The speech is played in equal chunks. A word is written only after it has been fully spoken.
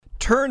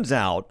Turns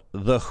out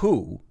the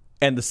WHO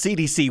and the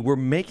CDC were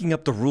making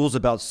up the rules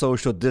about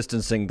social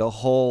distancing the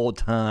whole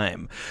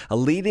time. A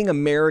leading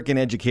American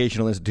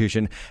educational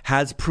institution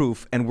has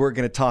proof, and we're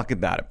going to talk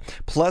about it.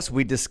 Plus,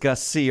 we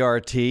discuss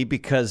CRT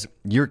because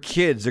your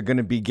kids are going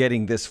to be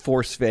getting this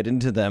force-fed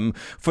into them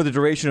for the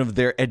duration of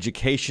their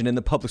education in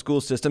the public school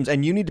systems,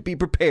 and you need to be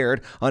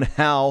prepared on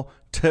how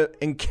to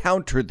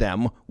encounter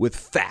them with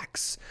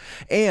facts.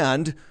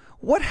 And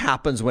what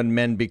happens when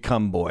men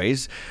become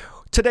boys?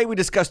 Today we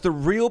discuss the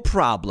real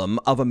problem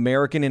of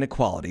American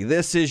inequality.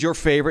 This is your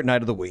favorite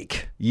night of the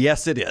week.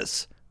 Yes, it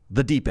is.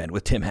 The Deep End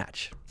with Tim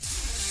Hatch.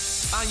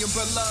 I am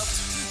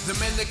beloved, the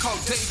man they call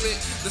David,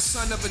 the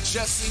son of a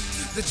Jesse,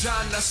 the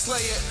John I slay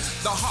it,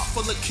 the heart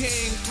full of king,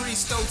 3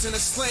 stones in a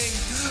sling.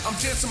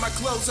 I'm dancing my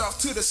clothes off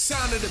to the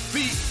sound of the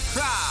beat.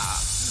 Ha!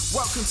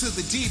 Welcome to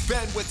the Deep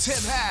End with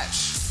Tim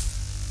Hatch.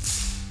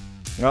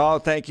 Oh,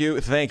 thank you,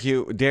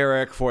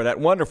 Derek, for that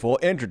wonderful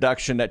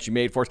introduction that you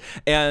made for us.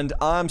 And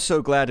I'm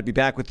so glad to be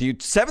back with you.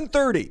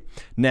 7:30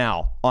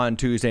 now on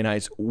Tuesday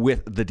nights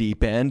with The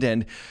Deep End.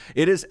 And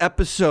it is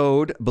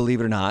episode,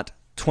 believe it or not,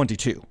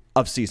 22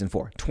 of season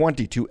 4.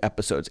 22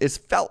 episodes. It's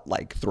felt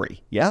like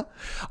 3, yeah?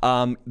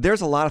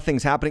 There's a lot of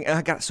things happening, and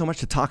I got so much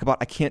to talk about.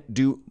 I can't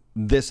do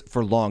this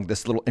for long,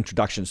 this little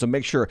introduction. So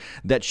make sure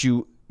that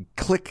you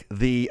click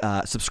the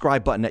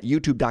subscribe button at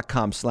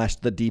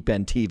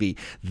youtube.com/thedeependtv.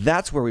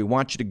 That's where we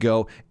want you to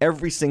go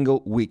every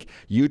single week.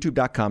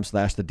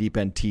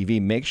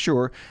 youtube.com/thedeependtv. Make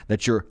sure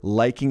that you're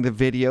liking the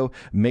video.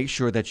 Make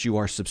sure that you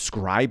are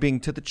subscribing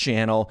to the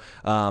channel,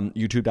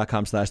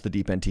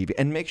 youtube.com/thedeependtv.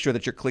 And make sure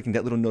that you're clicking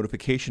that little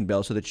notification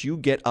bell so that you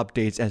get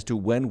updates as to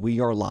when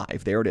we are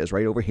live. There it is,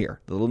 right over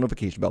here. The little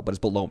notification bell, but it's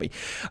below me.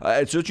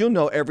 So that you'll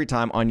know every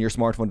time on your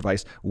smartphone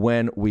device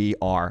when we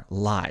are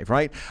live,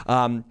 right?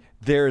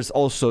 There's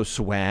also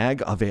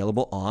swag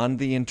available on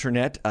the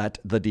internet at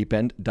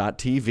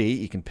thedeepend.tv.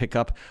 You can pick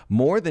up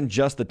more than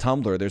just the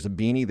tumbler. There's a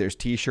beanie, there's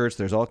t-shirts,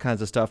 there's all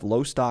kinds of stuff,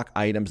 low stock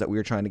items that we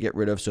were trying to get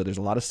rid of. So there's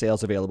a lot of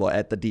sales available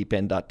at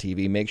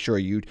thedeepend.tv. Make sure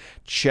you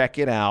check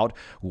it out.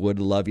 Would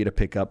love you to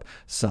pick up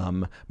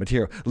some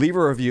material. Leave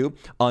a review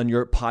on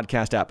your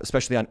podcast app,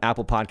 especially on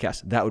Apple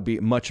Podcasts. That would be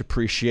much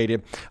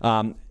appreciated.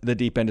 The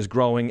Deep End is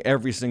growing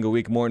every single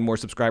week. More and more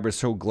subscribers.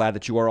 So glad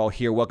that you are all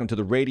here. Welcome to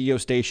the radio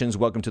stations.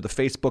 Welcome to the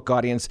Facebook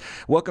audience.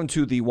 Welcome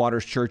to the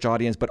Waters Church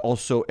audience. But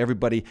also,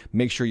 everybody,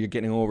 make sure you're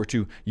getting over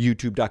to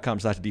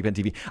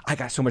youtube.com/deependtv. I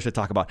got so much to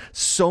talk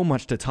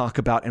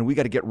about. And we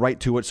got to get right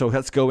to it. So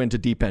let's go into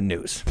Deep End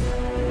News.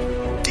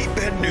 Deep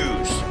End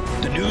News.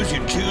 The news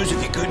you'd choose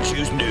if you could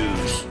choose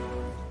news.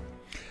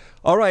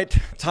 All right,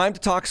 time to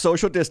talk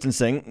social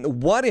distancing.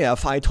 What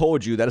if I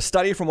told you that a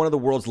study from one of the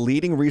world's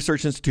leading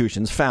research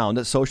institutions found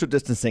that social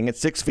distancing at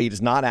 6 feet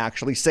is not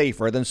actually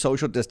safer than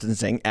social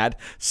distancing at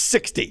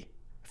 60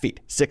 feet,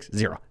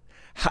 60.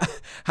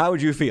 How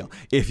would you feel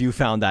if you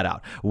found that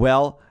out?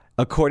 Well,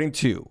 according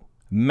to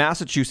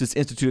Massachusetts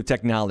Institute of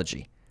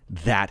Technology,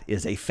 that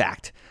is a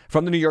fact.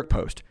 From the New York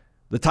Post,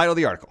 the title of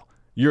the article,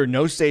 "You're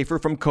no safer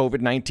from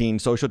COVID-19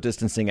 social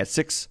distancing at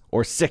 6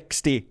 or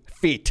 60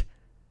 feet.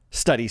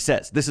 Study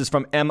says." This is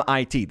from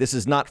MIT. This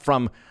is not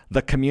from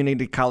the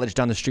community college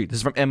down the street. This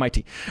is from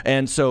MIT.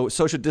 And so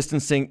social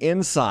distancing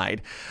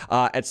inside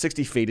at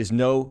 60 feet is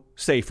no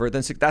safer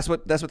than that's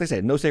what they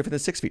say. No safer than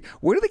 6 feet.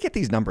 Where do they get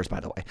these numbers, by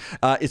the way?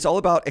 It's all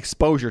about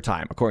exposure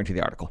time, according to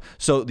the article.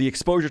 So the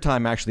exposure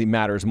time actually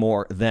matters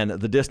more than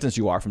the distance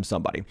you are from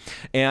somebody.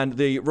 And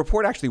the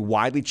report actually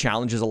widely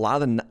challenges a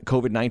lot of the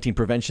COVID-19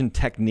 prevention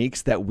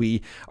techniques that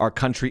our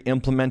country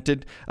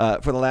implemented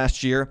for the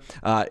last year.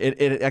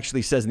 It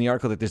actually says in the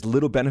article that there's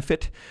little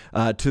benefit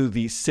to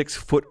the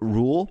 6-foot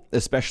rule,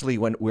 especially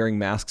when wearing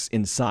masks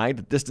inside.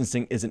 The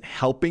distancing isn't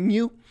helping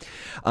you.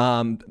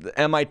 The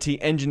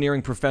MIT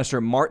engineering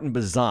professor Martin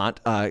Bezant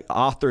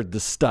authored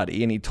the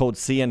study, and he told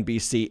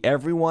CNBC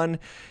everyone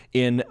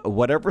in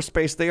whatever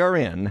space they are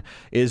in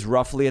is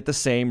roughly at the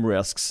same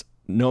risks,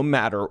 no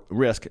matter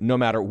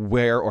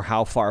where or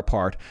how far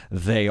apart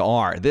they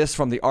are. This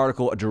from the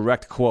article, a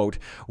direct quote: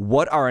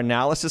 "What our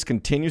analysis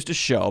continues to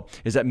show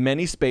is that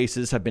many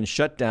spaces have been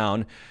shut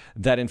down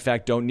that in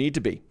fact don't need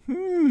to be."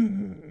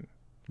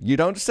 You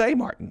don't say,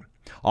 Martin.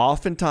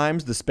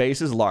 "Oftentimes, the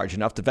space is large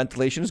enough, the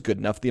ventilation is good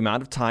enough, the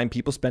amount of time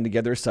people spend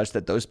together is such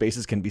that those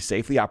spaces can be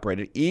safely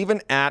operated, even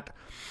at..."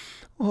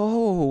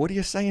 Oh, what are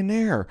you saying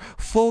there?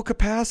 Full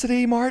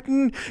capacity,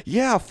 Martin?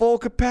 Yeah, full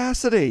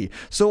capacity.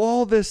 So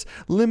all this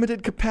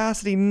limited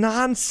capacity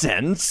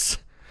nonsense,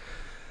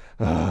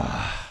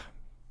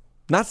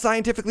 not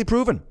scientifically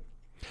proven.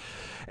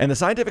 And the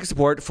scientific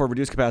support for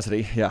reduced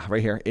capacity,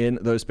 right here in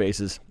those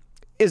spaces,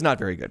 is not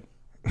very good.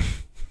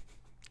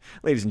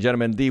 Ladies and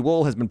gentlemen, the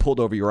wool has been pulled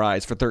over your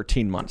eyes for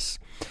 13 months.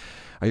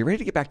 Are you ready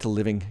to get back to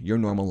living your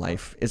normal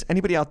life? Is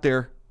anybody out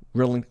there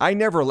really? I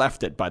never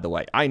left it, by the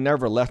way. I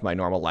never left my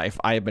normal life.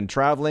 I have been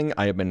traveling.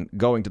 I have been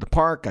going to the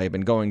park. I have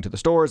been going to the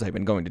stores. I have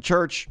been going to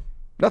church.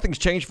 Nothing's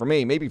changed for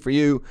me. Maybe for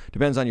you.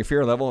 Depends on your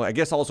fear level. I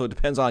guess also it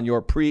depends on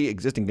your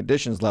pre-existing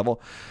conditions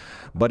level.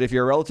 But if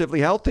you're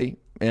relatively healthy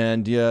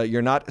and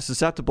you're not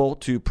susceptible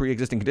to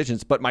pre-existing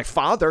conditions, but my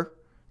father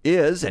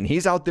is, and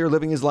he's out there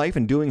living his life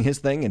and doing his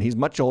thing, and he's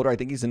much older. I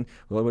think he's in,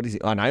 what is he?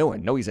 I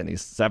know he's in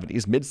his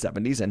 70s,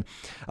 mid-70s,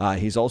 and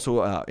he's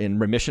also in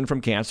remission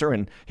from cancer,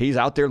 and he's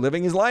out there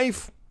living his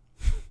life.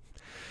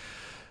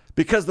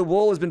 Because the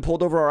wool has been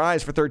pulled over our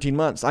eyes for 13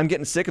 months. I'm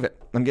getting sick of it.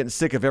 I'm getting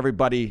sick of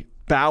everybody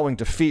bowing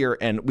to fear,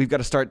 and we've got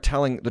to start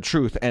telling the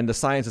truth, and the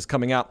science is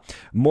coming out.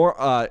 More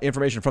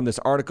information from this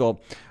article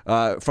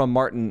from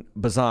Martin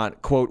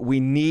Bazant. Quote,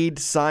 "We need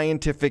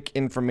scientific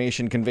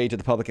information conveyed to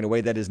the public in a way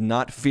that is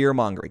not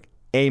fear-mongering."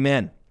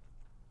 Amen.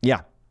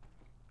 Yeah.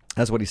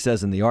 That's what he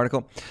says in the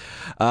article.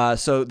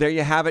 So there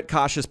you have it,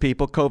 cautious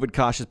people, COVID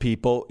cautious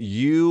people.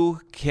 You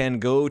can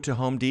go to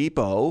Home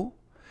Depot,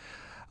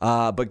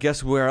 but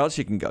guess where else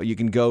you can go? You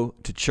can go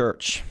to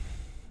church.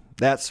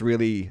 That's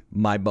really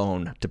my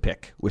bone to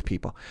pick with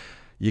people.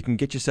 You can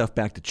get yourself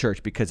back to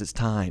church because it's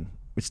time.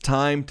 It's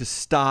time to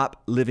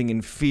stop living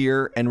in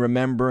fear and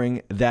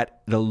remembering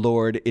that the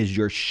Lord is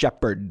your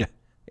shepherd.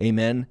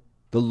 Amen.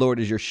 The Lord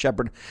is your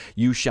shepherd.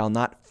 You shall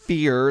not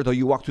fear, though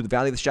you walk through the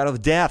valley of the shadow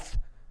of death.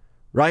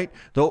 Right?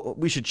 Though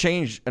we should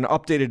change an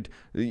updated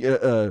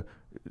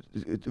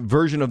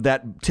version of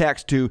that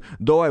text to,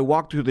 though I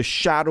walk through the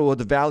shadow of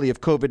the valley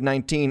of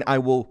COVID-19, I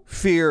will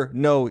fear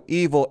no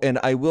evil, and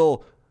I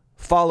will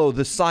follow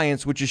the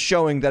science, which is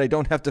showing that I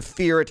don't have to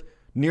fear it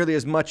nearly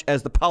as much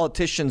as the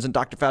politicians and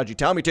Dr. Fauci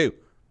tell me to.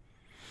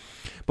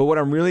 But what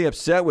I'm really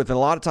upset with a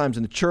lot of times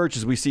in the church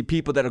is we see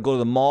people that'll go to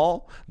the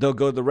mall, they'll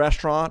go to the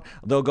restaurant,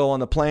 they'll go on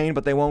the plane,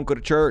 but they won't go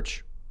to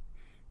church.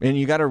 And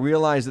you got to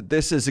realize that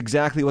this is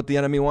exactly what the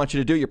enemy wants you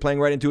to do. You're playing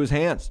right into his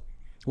hands.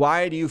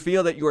 Why do you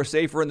feel that you are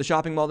safer in the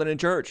shopping mall than in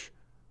church?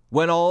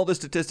 When all the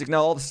statistics,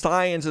 now all the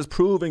science is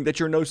proving that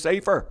you're no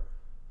safer.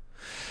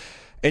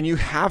 And you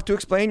have to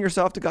explain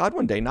yourself to God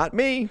one day, not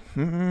me.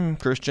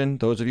 Christian,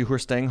 those of you who are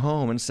staying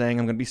home and saying,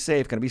 I'm going to be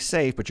safe,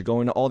 but you're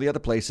going to all the other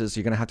places,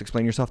 you're going to have to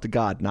explain yourself to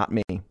God, not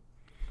me.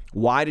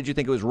 Why did you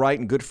think it was right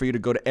and good for you to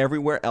go to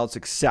everywhere else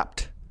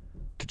except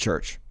to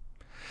church?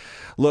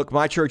 Look,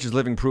 my church is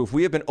living proof.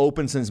 We have been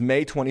open since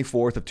May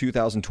 24th of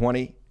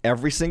 2020,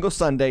 every single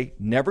Sunday,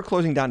 never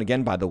closing down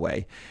again, by the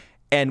way.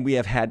 And we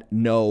have had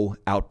no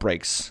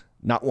outbreaks.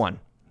 Not one.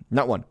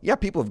 Not one. Yeah,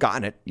 people have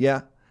gotten it.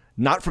 Yeah.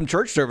 Not from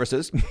church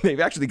services. They've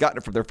actually gotten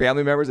it from their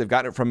family members. They've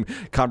gotten it from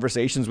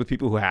conversations with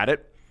people who had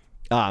it.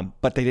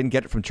 But they didn't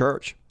get it from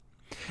church.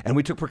 And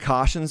we took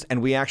precautions,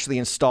 and we actually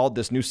installed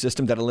this new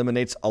system that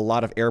eliminates a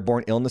lot of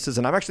airborne illnesses.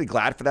 And I'm actually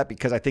glad for that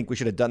because I think we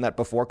should have done that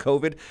before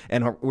COVID,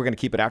 and we're going to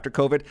keep it after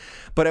COVID.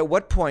 But at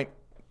what point,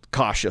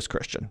 cautious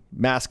Christian,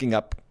 masking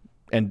up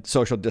and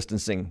social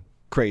distancing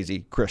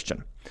crazy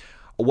Christian,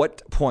 at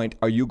what point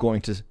are you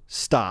going to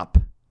stop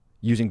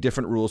using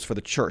different rules for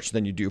the church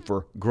than you do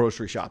for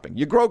grocery shopping?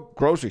 You grow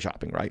grocery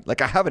shopping, right?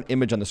 Like I have an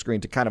image on the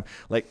screen to kind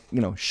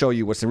of show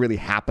you what's really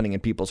happening in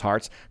people's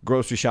hearts.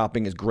 Grocery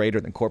shopping is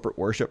greater than corporate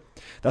worship.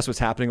 That's what's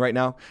happening right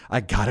now. I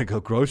got to go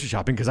grocery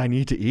shopping because I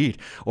need to eat,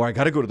 or I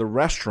got to go to the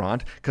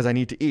restaurant because I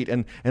need to eat.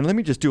 And let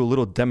me just do a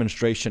little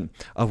demonstration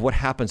of what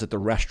happens at the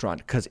restaurant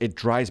because it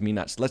drives me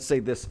nuts. Let's say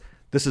this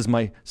is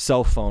my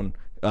cell phone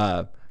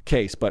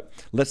case, but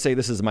let's say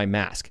this is my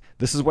mask.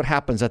 This is what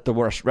happens at the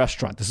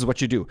restaurant. This is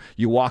what you do.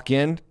 You walk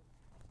in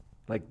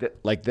like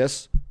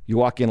this. You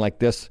walk in like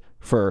this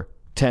for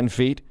 10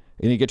 feet,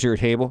 and you get to your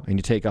table, and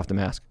you take off the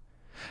mask.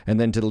 And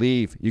then to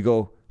leave, you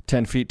go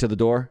 10 feet to the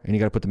door, and you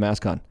got to put the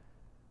mask on.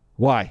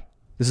 Why?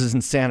 This is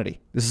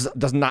insanity.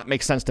 Does not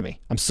make sense to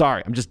me. I'm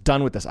sorry. I'm just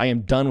done with this. I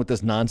am done with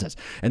this nonsense.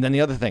 And then the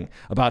other thing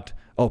about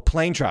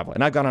plane travel,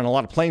 and I've gone on a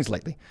lot of planes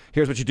lately.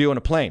 Here's what you do on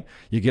a plane.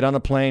 You get on the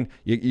plane.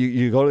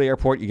 You go to the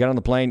airport. You get on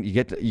the plane. You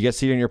get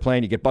seated in your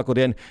plane. You get buckled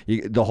in.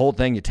 The whole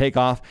thing. You take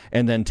off,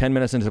 and then 10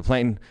 minutes into the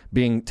plane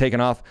being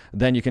taken off,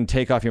 then you can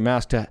take off your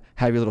mask to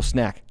have your little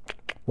snack.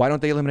 Why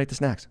don't they eliminate the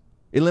snacks?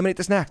 Eliminate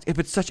the snacks. If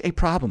it's such a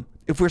problem,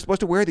 if we're supposed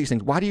to wear these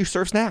things, why do you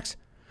serve snacks?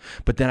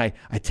 But then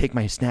I take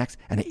my snacks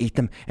and I eat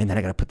them, and then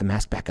I got to put the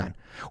mask back on.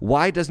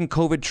 Why doesn't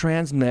COVID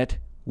transmit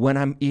when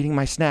I'm eating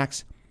my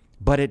snacks,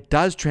 but it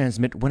does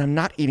transmit when I'm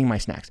not eating my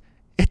snacks?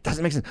 It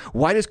doesn't make sense.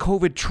 Why does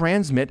COVID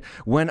transmit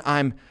when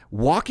I'm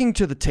walking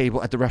to the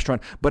table at the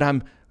restaurant, but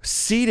I'm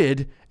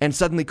seated, and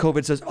suddenly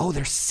COVID says, oh,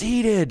 they're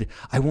seated.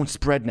 I won't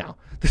spread now.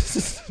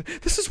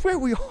 This is where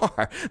we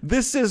are.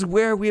 This is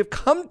where we have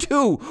come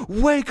to.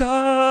 Wake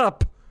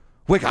up.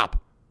 Wake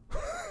up.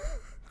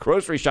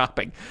 Grocery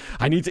shopping.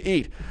 I need to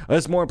eat.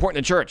 That's more important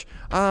than church.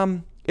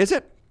 Is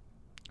it?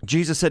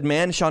 Jesus said,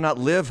 man shall not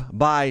live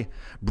by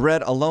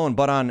bread alone,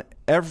 but on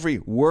every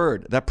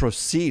word that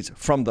proceeds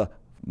from the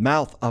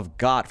mouth of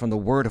God, from the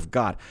word of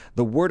God.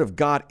 The word of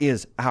God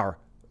is our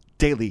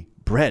daily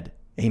bread.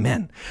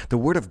 Amen. The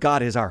word of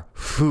God is our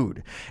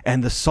food.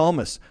 And the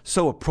psalmist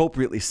so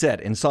appropriately said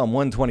in Psalm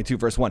 122,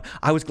 verse 1,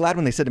 I was glad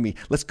when they said to me,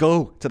 let's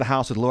go to the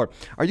house of the Lord.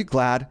 Are you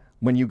glad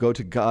when you go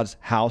to God's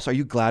house? Are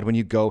you glad when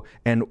you go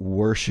and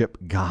worship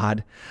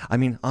God? I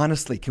mean,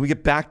 honestly, can we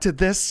get back to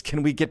this?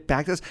 Can we get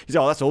back to this? You say,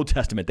 oh, that's Old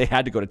Testament. They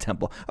had to go to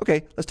temple.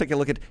 Okay, let's take a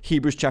look at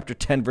Hebrews chapter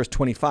 10, verse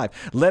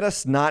 25. Let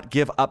us not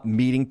give up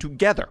meeting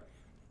together.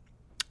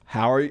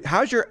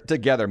 How's your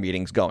together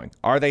meetings going?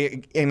 Are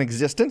they in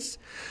existence?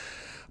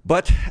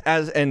 But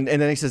and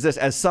then he says this,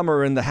 as some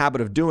are in the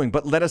habit of doing,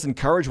 but let us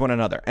encourage one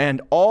another,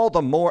 and all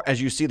the more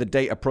as you see the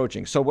day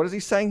approaching. So what is he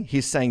saying?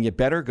 He's saying you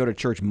better go to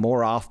church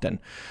more often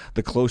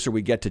the closer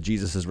we get to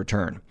Jesus'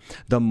 return.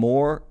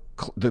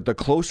 The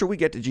closer we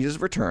get to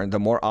Jesus' return, the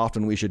more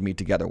often we should meet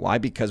together. Why?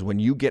 Because when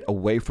you get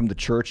away from the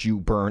church, you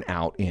burn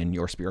out in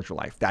your spiritual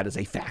life. That is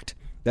a fact.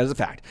 That is a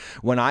fact.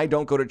 When I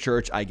don't go to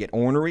church, I get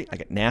ornery, I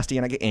get nasty,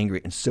 and I get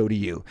angry, and so do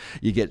you.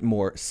 You get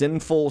more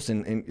sinful,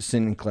 sin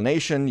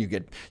inclination. You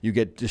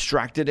get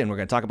distracted, and we're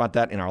going to talk about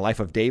that in our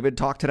Life of David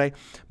talk today.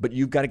 But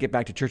you've got to get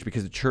back to church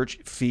because the church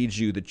feeds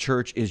you. The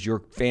church is your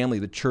family.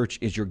 The church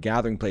is your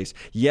gathering place.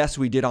 Yes,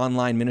 we did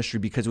online ministry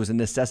because it was a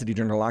necessity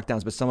during the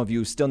lockdowns, but some of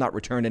you still not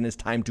returned, and it's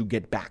time to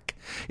get back.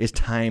 It's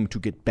time to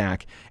get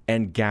back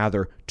and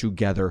gather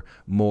together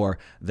more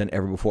than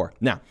ever before.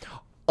 Now,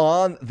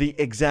 on the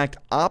exact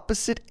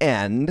opposite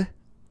end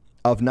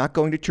of not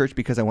going to church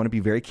because I want to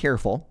be very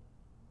careful,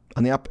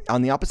 on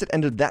the opposite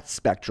end of that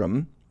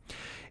spectrum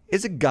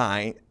is a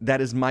guy that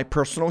is my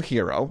personal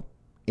hero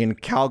in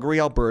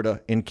Calgary,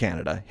 Alberta, in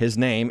Canada. His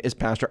name is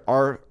Pastor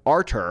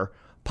Artur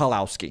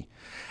Pawlowski.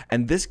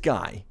 And this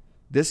guy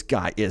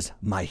is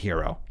my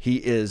hero. He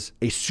is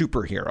a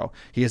superhero.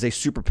 He is a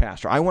super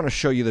pastor. I want to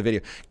show you the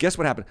video. Guess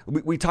what happened?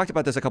 We talked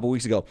about this a couple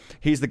weeks ago.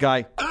 He's the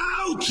guy.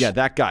 Ouch! Yeah,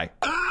 that guy.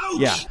 Ouch!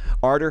 Yeah,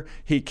 Artur.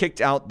 He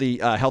kicked out the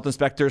health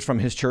inspectors from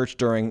his church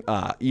during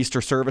Easter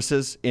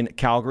services in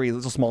Calgary. It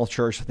was a small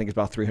church. I think it's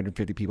about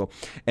 350 people.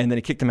 And then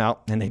he kicked them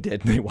out, and they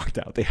did. They walked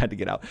out. They had to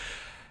get out.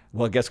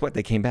 Well, guess what?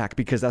 They came back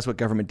because that's what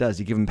government does.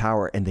 You give them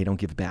power and they don't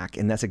give it back.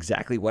 And that's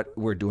exactly what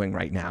we're doing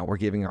right now. We're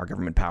giving our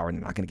government power and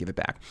they're not going to give it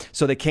back.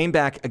 So they came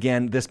back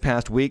again this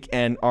past week,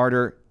 and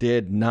Artur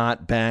did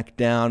not back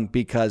down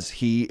because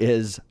he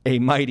is a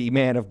mighty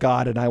man of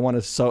God. And I want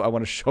to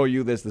show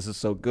you this. This is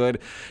so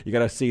good. You got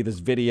to see this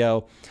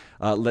video.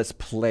 Let's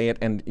play it,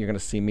 and you're going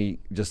to see me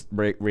just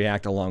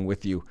react along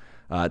with you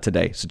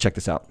today. So check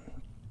this out.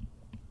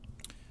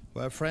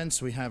 Well, friends,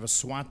 we have a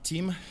SWAT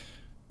team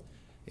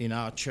in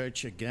our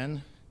church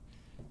again,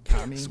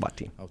 coming, SWAT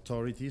team.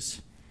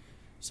 Authorities.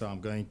 So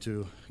I'm going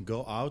to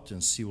go out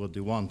and see what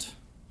they want.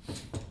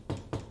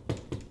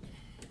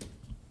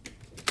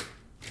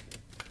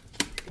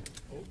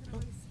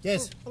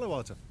 Yes. Hello,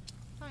 Walter.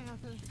 Hi,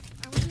 Arthur.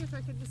 I wonder if I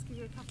could just give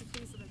you a copy,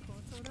 please, of the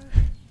court order.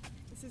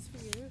 This is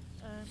for you.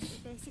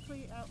 It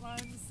basically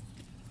outlines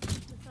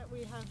that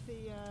we have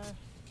the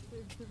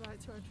right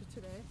to enter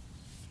today.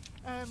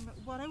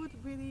 What I would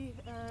really...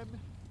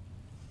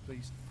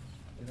 Please,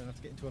 you don't have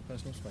to get into a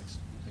personal space.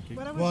 Thank you.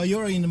 Well,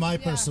 you're in my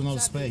personal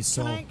exactly. space,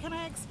 so... Can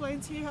I explain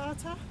to you,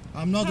 Arthur?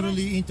 I'm not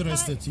really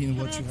interested in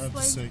what you have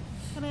to say.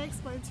 Can I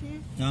explain to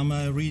you? I'm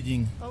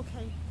reading.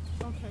 Okay.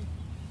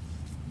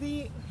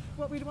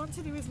 What we'd want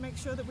to do is make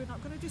sure that we're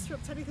not going to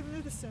disrupt anything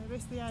in the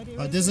service. The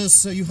idea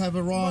you have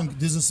a wrong.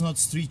 This is not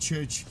street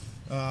church.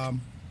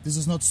 This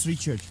is not street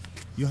church.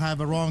 You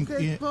have a wrong.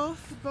 Both.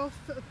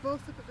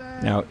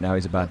 Now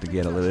he's about to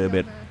get a little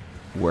bit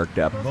worked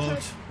up.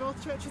 Both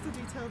churches are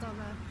detailed on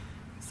there.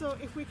 So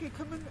if we could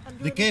come and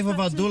do the Cave of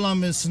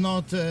Adullam is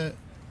not the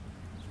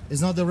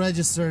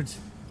registered.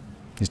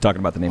 He's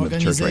talking about the name of the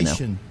church right now.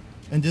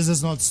 And this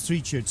is not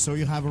street church, so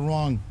you have a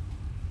wrong.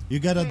 You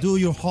gotta do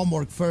your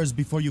homework first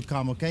before you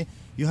come, okay?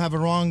 You have a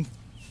wrong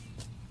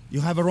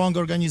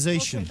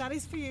organization. Okay, that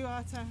is for you,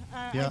 Arthur.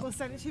 I will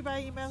send it to you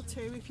by email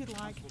too, if you'd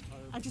like.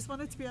 I just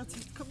wanted to be able to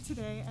come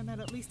today and then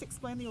at least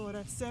explain the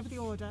order, serve the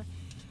order,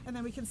 and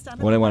then we can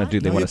stand. What they want to do,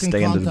 they want to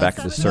stay in the back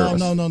of the service.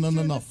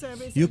 No.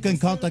 You can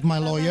contact my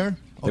lawyer.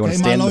 Okay,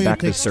 my lawyer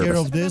takes care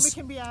of this.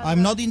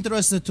 I'm not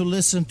interested to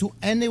listen to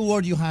any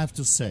word you have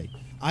to say.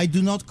 I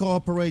do not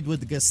cooperate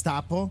with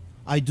Gestapo.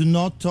 I do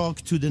not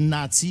talk to the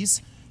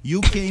Nazis.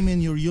 You came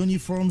in your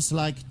uniforms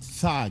like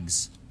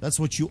thugs. That's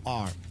what you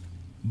are.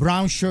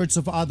 Brown shirts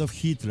of Adolf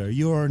Hitler.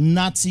 You're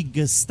Nazi,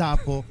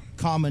 Gestapo,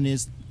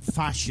 communist,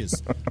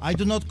 fascist. I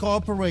do not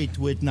cooperate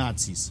with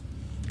Nazis.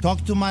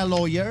 Talk to my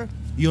lawyer.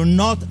 You're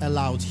not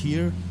allowed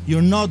here.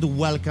 You're not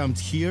welcomed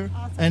here.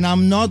 And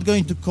I'm not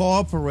going to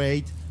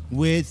cooperate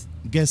with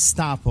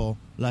Gestapo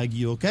like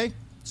you, okay?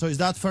 So is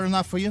that fair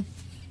enough for you?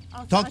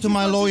 Talk to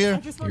my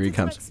lawyer. Here he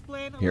comes.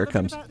 Here it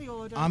comes.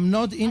 I'm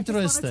not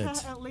interested.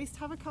 At least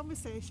have a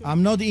conversation.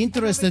 I'm not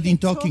interested in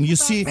talking. You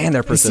see, man,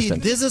 they're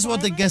persistent. This is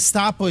what the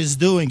Gestapo is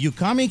doing. You're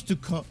coming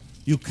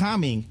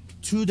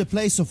to the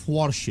place of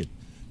worship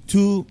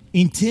to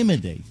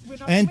intimidate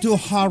and to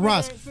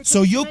harass.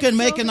 So you can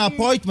make an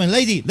appointment.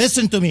 Lady,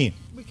 listen to me.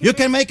 You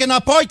can make an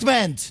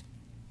appointment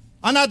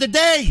another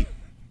day.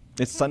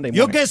 It's Sunday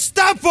morning. You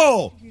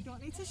Gestapo.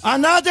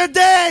 Another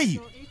day.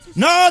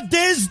 Not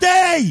this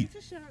day.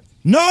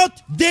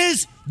 Not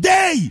this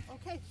day.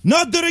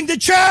 Not during the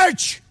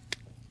church.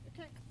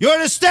 You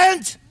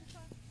understand?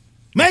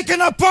 Make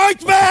an appointment. Watch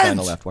this guy on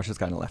the left. Watch this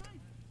guy on the left.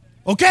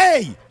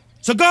 Okay.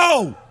 So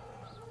go.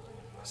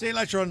 See you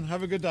later on.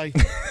 Have a good day.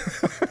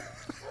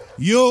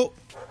 You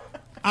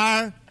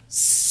are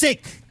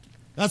sick.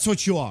 That's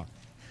what you are.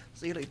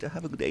 See you later.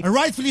 Have a good day. And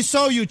rightfully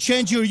so, you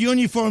change your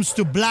uniforms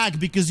to black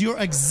because you're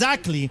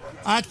exactly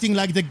acting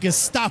like the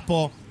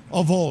Gestapo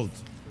of old.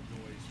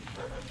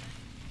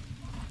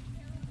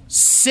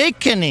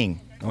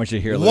 Sickening. I want you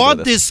to hear a little What bit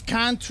of this. this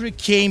country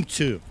came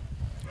to.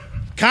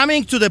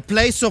 Coming to the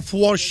place of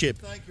worship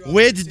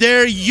with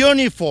their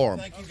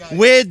uniform,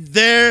 with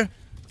their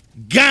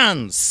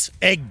guns,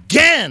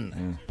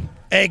 again,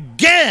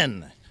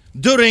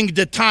 during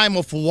the time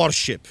of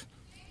worship.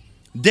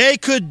 They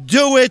could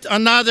do it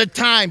another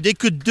time. They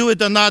could do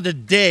it another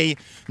day.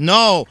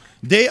 No,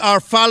 they are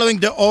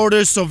following the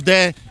orders of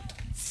the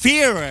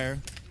Führer,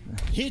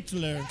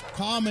 Hitler,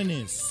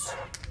 communists.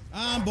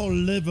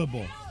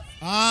 Unbelievable.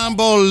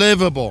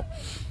 Unbelievable.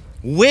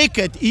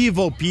 Wicked,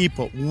 evil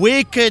people.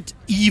 Wicked,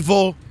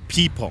 evil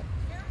people.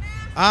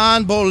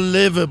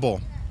 Unbelievable.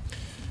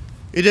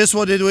 It is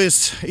what it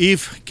is.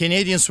 If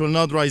Canadians will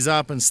not rise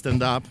up and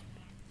stand up,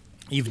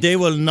 if they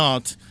will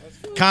not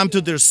come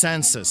to their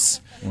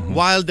senses,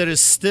 while there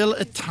is still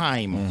a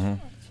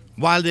time,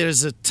 while there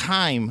is a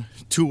time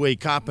to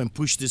wake up and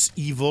push this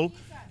evil,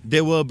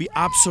 there will be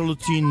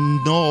absolutely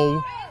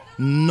no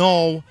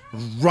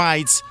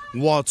rights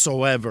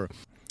whatsoever.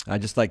 I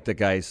just like the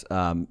guys.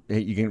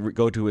 You can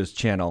go to his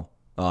channel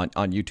on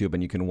YouTube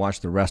and you can watch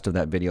the rest of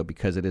that video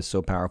because it is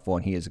so powerful,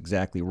 and he is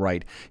exactly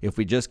right. If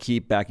we just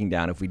keep backing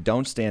down, if we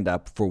don't stand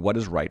up for what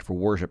is right, for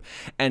worship,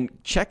 and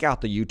check out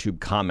the YouTube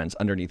comments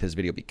underneath his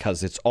video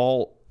because it's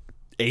all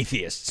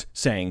atheists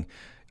saying,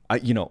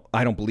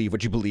 I don't believe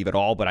what you believe at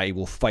all, but I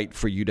will fight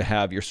for you to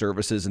have your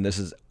services, and this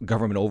is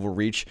government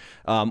overreach.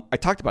 I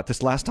talked about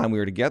this last time we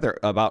were together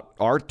about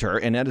Arthur,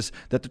 and that is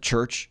that the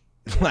church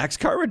lacks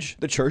courage.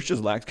 The church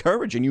just lacks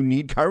courage, and you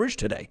need courage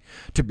today.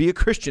 To be a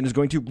Christian is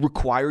going to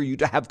require you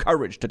to have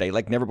courage today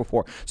like never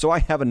before. So I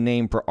have a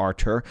name for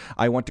Arthur.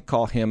 I want to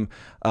call him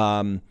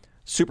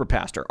Super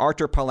Pastor.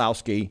 Arthur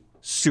Pawlowski,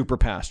 Super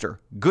Pastor.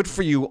 Good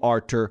for you,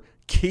 Arthur.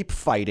 Keep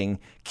fighting.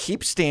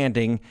 Keep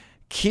standing.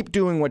 Keep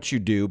doing what you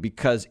do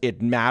because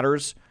it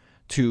matters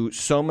to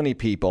so many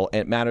people.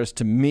 It matters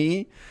to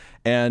me.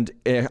 And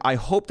I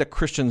hope that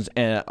Christians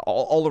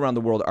all around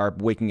the world are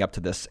waking up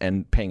to this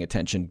and paying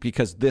attention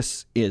because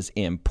this is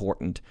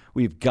important.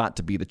 We've got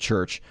to be the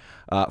church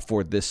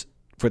for this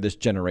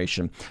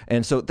generation.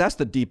 And so that's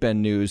the Deep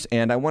End News.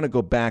 And I want to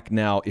go back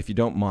now, if you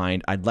don't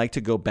mind. I'd like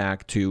to go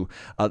back to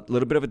a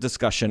little bit of a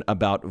discussion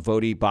about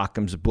Voddie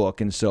Baucham's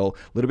book. And so a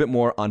little bit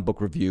more on book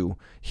review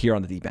here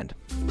on the Deep End.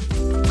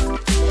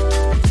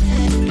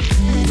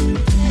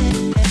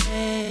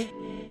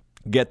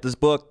 Get this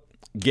book.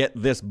 Get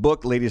this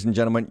book, ladies and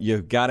gentlemen.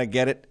 You've got to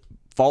get it.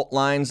 Fault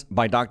Lines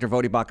by Dr.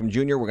 Voddie Baucham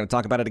Jr. We're going to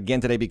talk about it again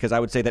today because I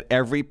would say that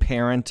every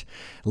parent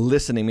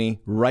listening to me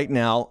right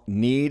now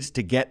needs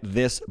to get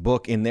this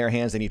book in their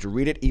hands. They need to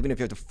read it, even if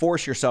you have to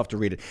force yourself to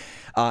read it.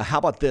 How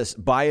about this?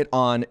 Buy it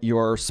on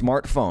your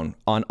smartphone,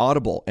 on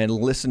Audible, and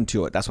listen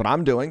to it. That's what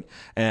I'm doing.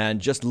 And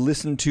just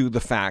listen to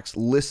the facts.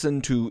 Listen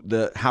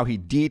to how he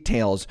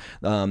details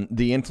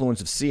the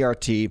influence of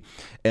CRT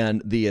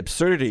and the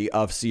absurdity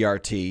of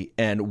CRT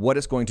and what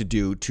it's going to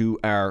do to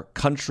our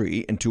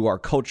country and to our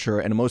culture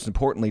and most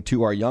importantly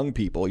to our young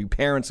people. You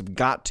parents have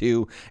got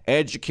to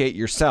educate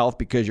yourself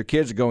because your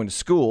kids are going to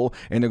school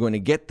and they're going to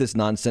get this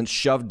nonsense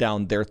shoved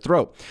down their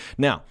throat.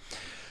 Now,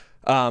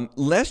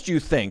 lest you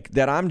think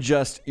that I'm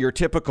just your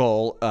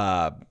typical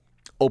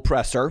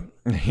oppressor.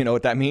 You know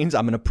what that means?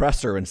 I'm an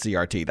oppressor in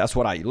CRT. That's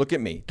what look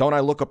at me. Don't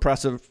I look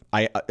oppressive?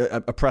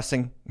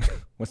 Oppressing?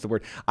 What's the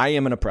word? I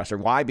am an oppressor.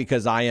 Why?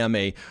 Because I am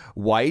a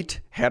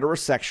white,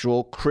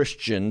 heterosexual,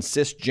 Christian,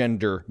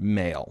 cisgender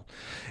male.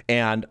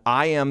 And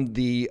I am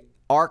the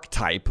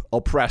archetype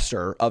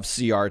oppressor of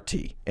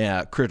CRT,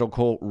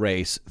 critical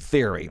race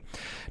theory.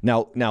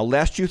 Now,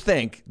 lest you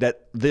think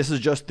that this is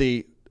just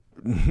the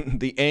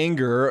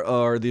anger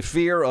or the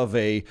fear of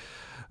a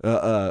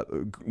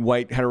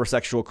white,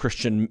 heterosexual,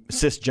 Christian,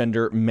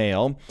 cisgender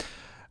male,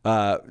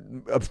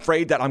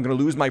 afraid that I'm going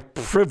to lose my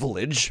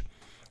privilege,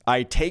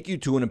 I take you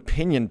to an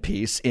opinion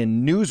piece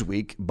in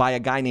Newsweek by a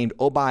guy named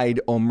Obaid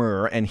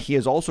Omer, and he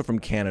is also from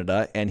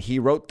Canada, and he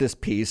wrote this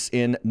piece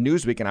in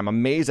Newsweek, and I'm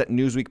amazed that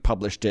Newsweek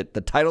published it.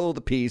 The title of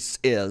the piece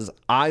is,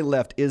 "I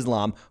Left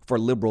Islam for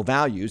Liberal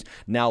Values.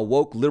 Now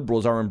Woke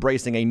Liberals Are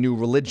Embracing a New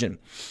Religion."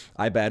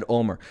 Obaid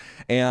Omer.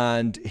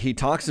 And he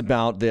talks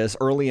about this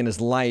early in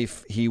his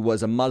life. He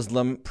was a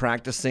Muslim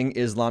practicing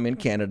Islam in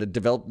Canada,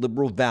 developed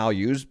liberal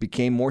values,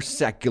 became more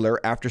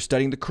secular after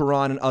studying the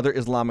Quran and other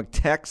Islamic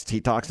texts.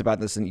 He talks about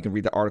this, and you can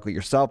read the article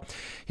yourself.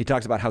 He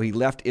talks about how he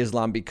left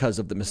Islam because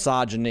of the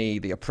misogyny,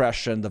 the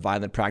oppression, the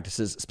violent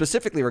practices,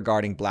 specifically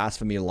regarding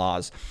blasphemy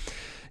laws.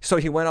 So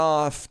he went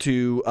off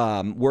to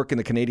work in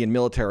the Canadian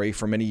military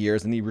for many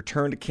years, and he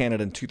returned to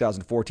Canada in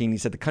 2014. He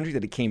said the country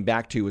that he came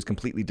back to was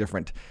completely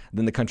different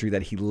than the country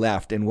that he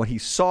left. And what he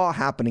saw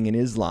happening in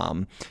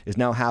Islam is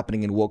now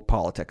happening in woke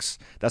politics.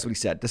 That's what he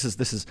said. This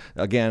is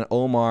again,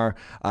 Obaid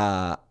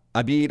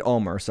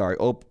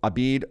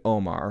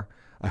Omer,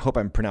 I hope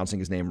I'm pronouncing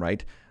his name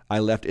right. I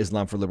left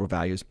Islam for liberal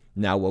values.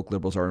 Now woke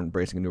liberals are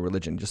embracing a new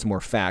religion. Just some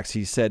more facts.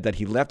 He said that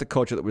he left a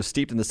culture that was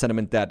steeped in the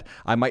sentiment that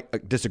I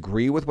might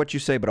disagree with what you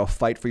say, but I'll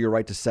fight for your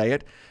right to say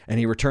it. And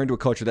he returned to a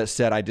culture that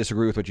said, I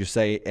disagree with what you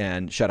say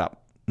and shut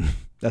up.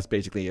 That's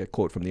basically a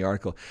quote from the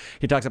article.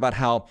 He talks about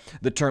how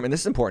the term, and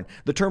this is important,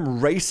 the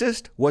term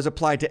racist was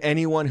applied to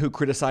anyone who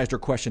criticized or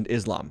questioned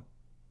Islam.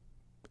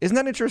 Isn't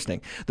that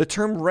interesting? The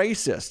term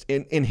racist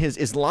in his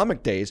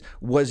Islamic days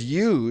was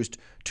used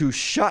to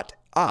shut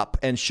up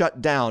and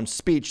shut down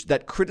speech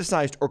that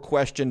criticized or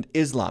questioned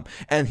Islam.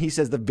 And he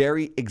says the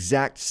very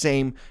exact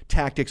same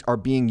tactics are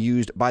being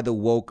used by the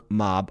woke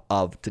mob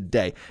of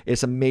today.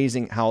 It's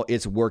amazing how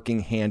it's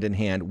working hand in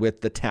hand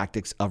with the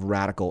tactics of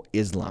radical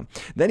Islam.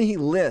 Then he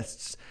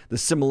lists the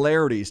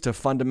similarities to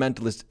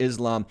fundamentalist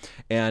Islam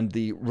and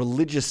the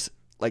religious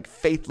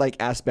faith-like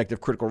aspect of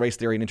critical race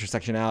theory and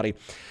intersectionality.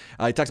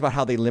 He talks about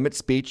how they limit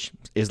speech.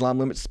 Islam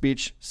limits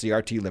speech.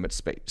 CRT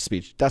limits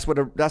speech. That's what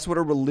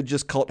a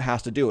religious cult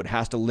has to do. It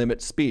has to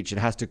limit speech. It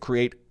has to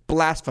create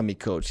blasphemy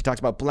codes. He talks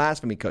about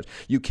blasphemy codes.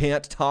 You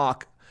can't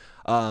talk.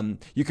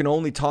 You can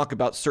only talk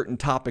about certain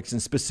topics in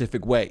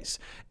specific ways.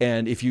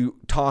 And if you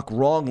talk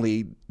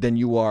wrongly, then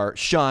you are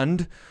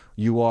shunned.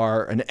 You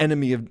are an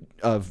enemy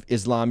of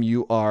Islam.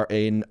 You are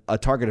a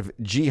target of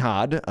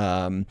jihad,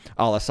 a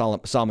la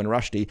Salman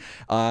Rushdie.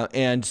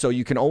 And so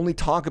you can only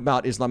talk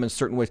about Islam in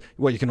certain ways.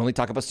 Well, you can only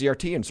talk about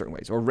CRT in certain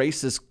ways, or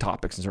racist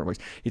topics in certain ways.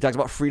 He talks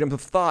about freedom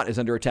of thought is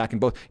under attack in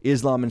both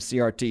Islam and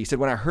CRT. He said,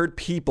 when I heard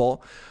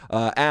people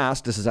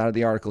asked, this is out of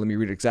the article, let me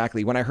read it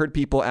exactly. When I heard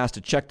people asked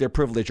to check their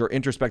privilege or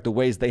introspect the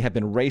ways they have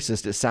been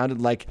racist, it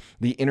sounded like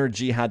the inner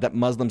jihad that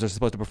Muslims are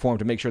supposed to perform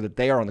to make sure that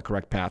they are on the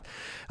correct path.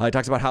 He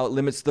talks about how it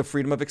limits the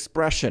freedom of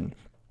expression.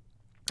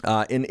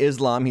 In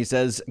Islam, he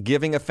says,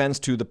 giving offense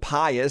to the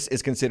pious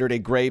is considered a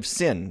grave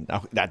sin.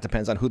 Now, that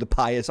depends on who the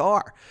pious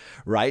are,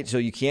 right? So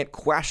you can't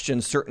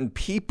question certain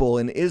people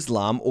in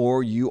Islam,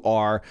 or you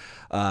are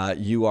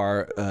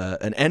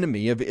an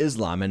enemy of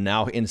Islam. And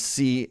now in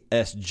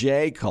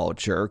CSJ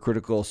culture,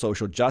 critical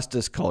social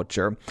justice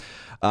culture,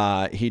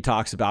 he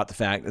talks about the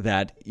fact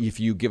that if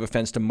you give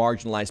offense to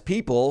marginalized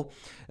people,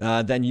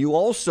 then you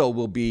also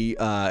will be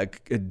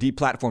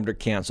deplatformed or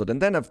canceled.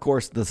 And then, of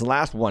course, this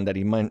last one that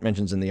he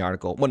mentions in the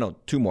article, well, no,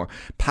 two more.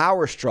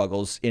 Power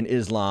struggles in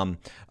Islam,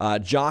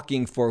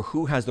 jockeying for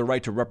who has the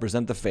right to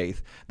represent the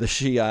faith, the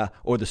Shia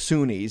or the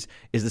Sunnis,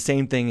 is the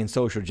same thing in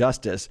social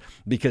justice,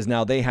 because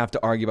now they have to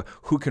argue about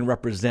who can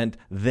represent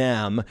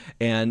them.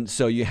 And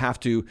so you have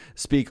to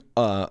speak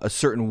a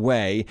certain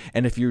way.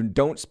 And if you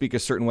don't speak a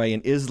certain way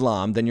in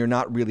Islam, then you're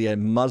not really a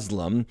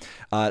Muslim.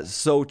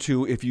 So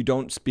too, if you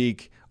don't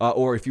speak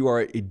or if you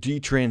are a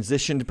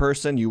detransitioned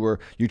person, you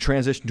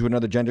transitioned to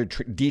another gender,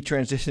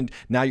 detransitioned,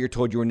 now you're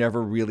told you were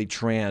never really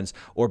trans.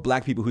 Or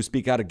black people who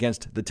speak out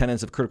against the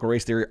tenets of critical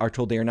race theory are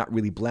told they are not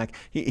really black.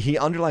 He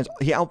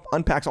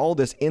unpacks all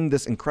this in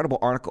this incredible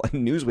article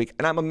in Newsweek,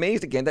 and I'm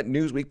amazed again that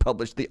Newsweek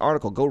published the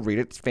article. Go read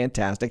it; it's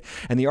fantastic.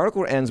 And the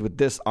article ends with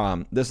this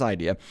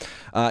idea.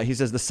 He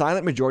says the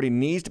silent majority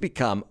needs to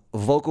become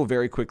vocal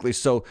very quickly.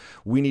 So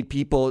we need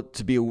people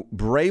to be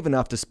brave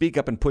enough to speak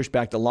up and push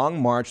back. The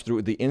long march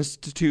through the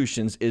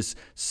institutions is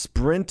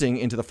sprinting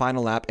into the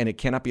final lap, and it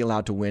cannot be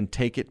allowed to win.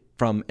 Take it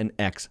from an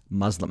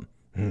ex-Muslim.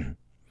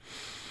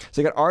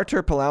 So you got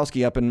Artur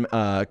Pawlowski up in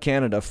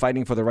Canada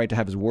fighting for the right to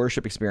have his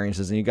worship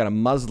experiences, and you got a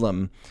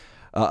Muslim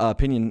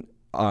opinion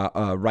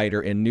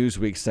writer in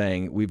Newsweek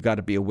saying we've got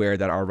to be aware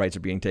that our rights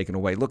are being taken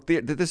away. Look,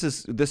 this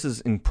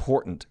is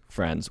important,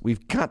 friends.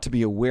 We've got to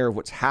be aware of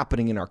what's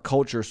happening in our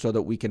culture so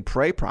that we can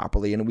pray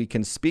properly and we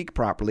can speak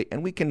properly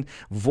and we can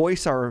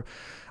voice our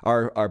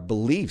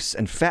beliefs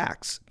and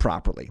facts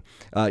properly.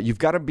 You've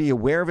got to be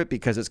aware of it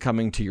because it's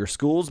coming to your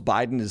schools.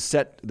 Biden is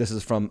set, this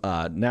is from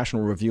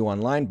National Review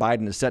Online,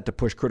 Biden is set to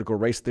push critical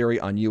race theory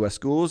on U.S.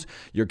 schools.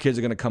 Your kids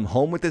are going to come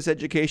home with this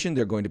education.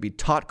 They're going to be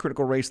taught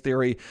critical race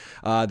theory.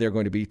 They're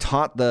going to be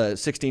taught the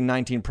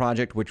 1619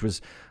 Project, which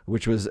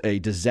was a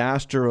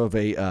disaster of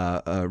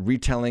a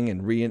retelling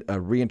and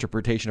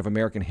reinterpretation of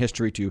American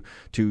history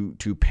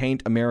to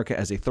paint America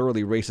as a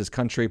thoroughly racist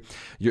country.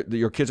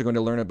 Your kids are going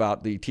to learn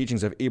about the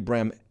teachings of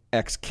Ibram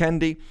X.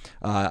 Kendi,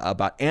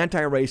 about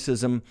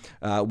anti-racism,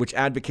 which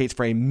advocates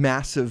for a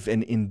massive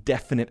and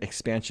indefinite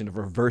expansion of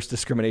reverse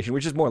discrimination,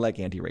 which is more like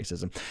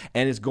anti-racism,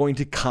 and is going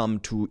to come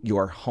to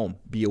your home.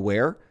 Be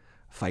aware,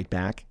 fight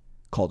back,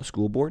 call the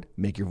school board,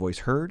 make your voice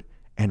heard,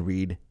 and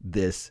read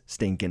this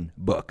stinking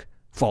book,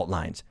 Fault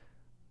Lines,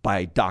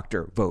 by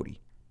Dr. Voddie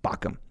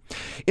Baucham.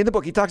 In the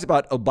book, he talks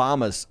about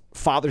Obama's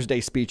Father's Day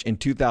speech in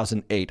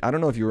 2008. I don't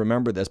know if you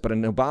remember this, but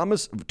in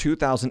Obama's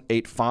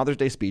 2008 Father's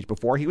Day speech,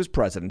 before he was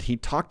president, he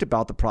talked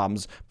about the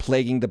problems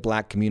plaguing the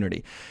black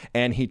community.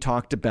 And he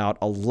talked about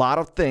a lot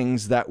of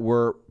things that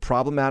were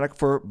problematic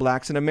for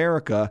blacks in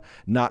America.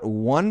 Not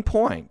one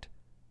point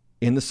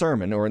in the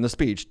sermon or in the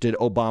speech did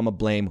Obama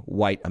blame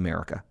white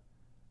America.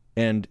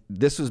 And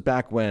this was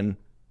back when,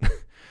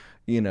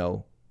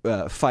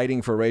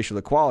 fighting for racial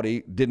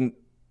equality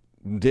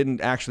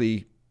didn't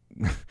actually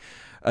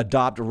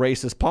adopt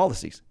racist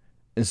policies.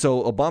 And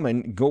so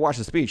Obama, go watch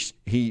the speech,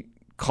 he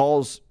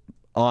calls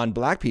on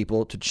black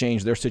people to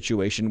change their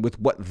situation with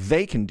what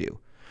they can do.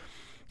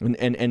 And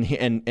in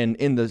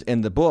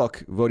the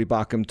book, Voddie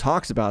Baucham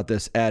talks about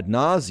this ad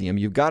nauseum.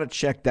 You've got to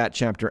check that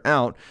chapter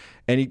out.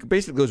 And he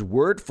basically goes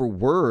word for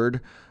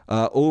word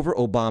over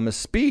Obama's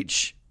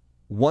speech.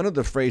 One of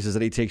the phrases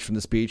that he takes from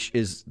the speech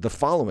is the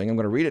following. I'm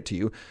going to read it to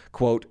you.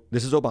 Quote,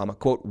 this is Obama.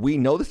 Quote, we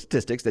know the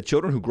statistics that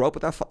children who grow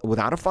up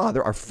without a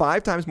father are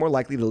 5 times more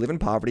likely to live in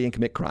poverty and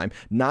commit crime,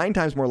 9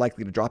 times more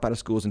likely to drop out of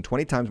schools, and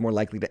 20 times more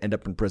likely to end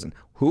up in prison.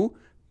 Who?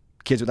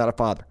 Kids without a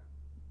father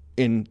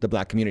in the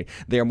black community.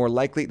 They are more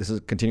likely, this is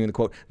continuing the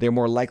quote, they are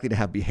more likely to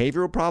have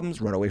behavioral problems,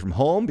 run away from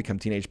home, become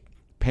teenage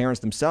parents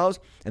themselves,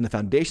 and the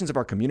foundations of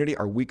our community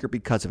are weaker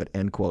because of it,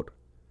 end quote.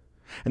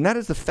 And that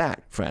is the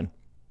fact, friend.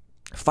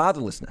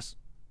 Fatherlessness,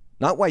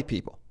 not white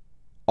people,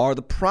 are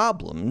the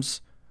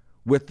problems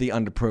with the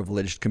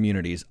underprivileged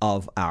communities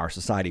of our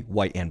society,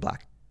 white and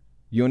black.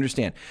 You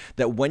understand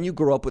that when you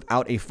grow up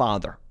without a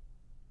father,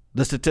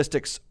 the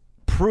statistics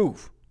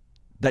prove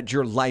that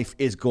your life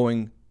is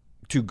going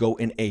to go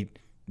in a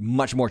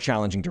much more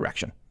challenging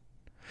direction.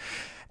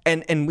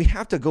 And we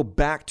have to go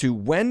back to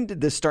when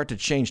did this start to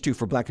change too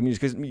for black communities?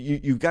 Because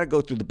you've got to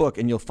go through the book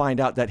and you'll find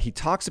out that he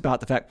talks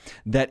about the fact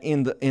that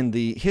in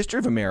the history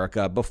of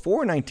America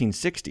before the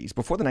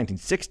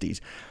 1960s,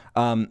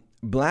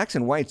 blacks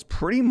and whites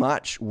pretty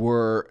much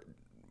were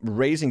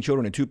raising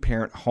children in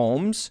 2-parent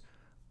homes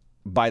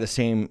by the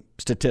same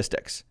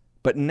statistics.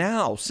 But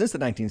now, since the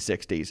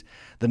 1960s,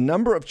 the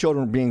number of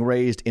children being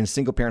raised in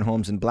single-parent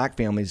homes in black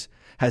families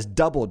has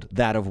doubled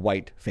that of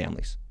white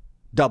families.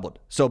 Doubled.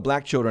 So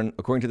black children,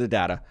 according to the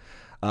data,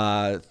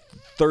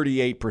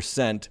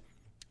 38%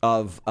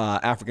 of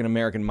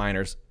African-American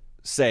minors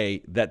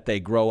say that they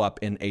grow up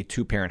in a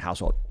 2-parent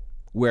household,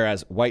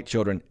 whereas white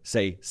children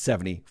say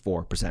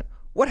 74%.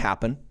 What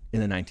happened in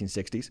the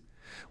 1960s?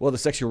 Well, the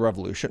sexual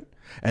revolution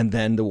and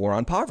then the war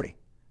on poverty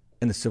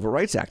and the Civil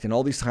Rights Act and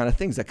all these kind of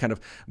things that kind of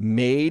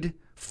made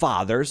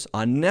fathers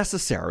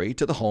unnecessary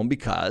to the home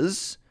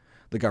because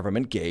the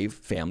government gave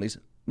families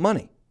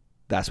money.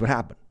 That's what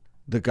happened.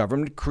 The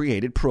government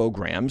created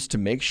programs to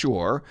make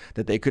sure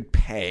that they could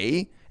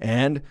pay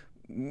and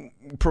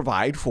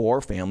provide for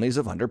families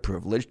of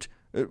underprivileged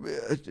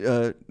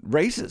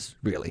races,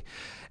 really.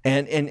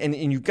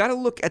 And you've got to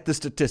look at the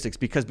statistics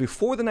because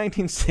before the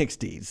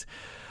 1960s,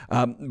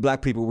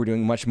 black people were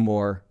doing much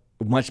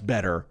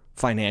better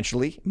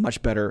financially,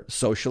 much better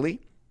socially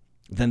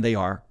than they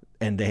are,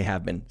 and they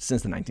have been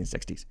since the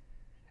 1960s.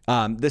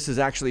 This is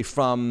actually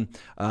from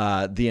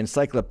the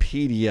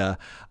Encyclopedia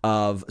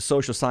of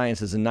Social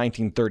Sciences in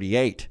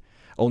 1938.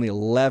 Only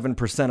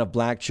 11% of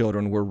black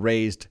children were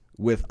raised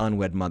with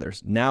unwed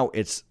mothers. Now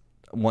it's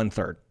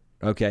 1/3.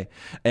 Okay,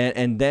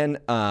 and then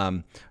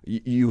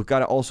you've got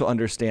to also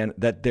understand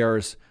that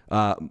there's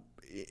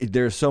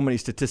so many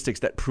statistics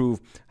that prove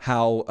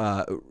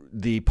how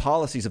the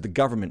policies of the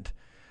government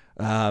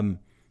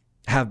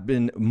have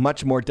been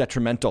much more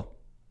detrimental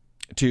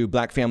to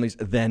black families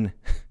than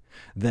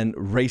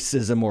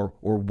racism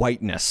or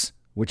whiteness,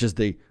 which is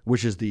the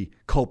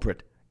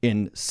culprit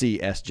in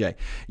CSJ.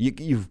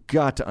 You've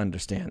got to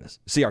understand this.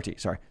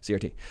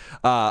 CRT.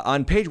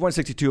 On page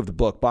 162 of the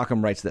book,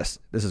 Baucham writes this.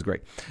 This is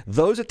great.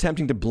 Those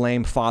attempting to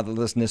blame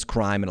fatherlessness,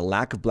 crime, and a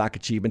lack of black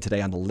achievement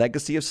today on the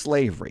legacy of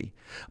slavery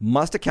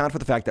must account for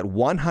the fact that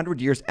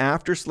 100 years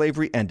after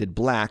slavery ended,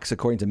 blacks,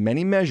 according to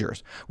many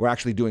measures, were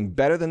actually doing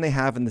better than they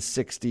have in the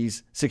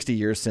 60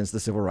 years since the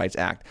Civil Rights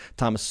Act.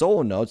 Thomas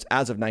Sowell notes,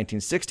 as of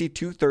 1960,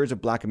 2/3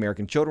 of black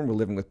American children were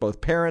living with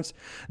both parents.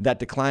 That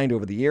declined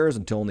over the years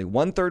until only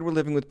 1/3 were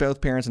living with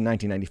both parents in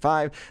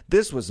 1995.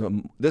 This was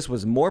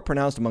more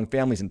pronounced among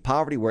families in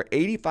poverty, where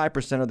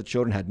 85% of the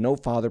children had no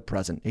father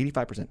present.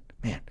 85%.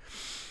 Man.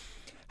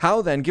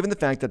 How then, given the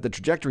fact that the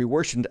trajectory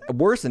worsened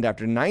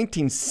after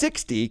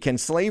 1960, can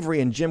slavery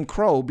and Jim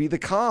Crow be the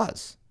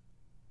cause?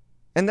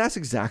 And that's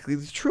exactly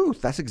the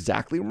truth. That's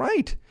exactly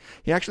right.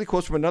 He actually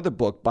quotes from another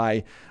book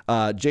by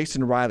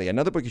Jason Riley,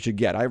 another book you should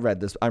get. I read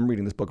this. I'm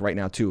reading this book right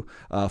now, too.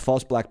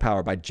 False Black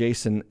Power by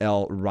Jason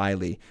L.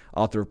 Riley,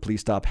 author of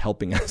Please Stop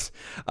Helping Us.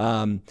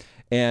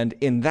 And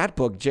in that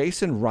book,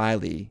 Jason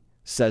Riley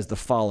says the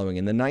following.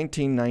 In the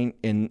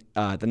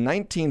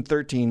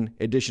 1913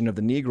 edition of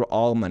the Negro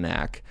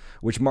Almanac,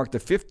 which marked the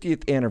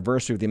 50th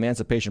anniversary of the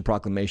Emancipation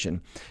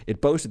Proclamation,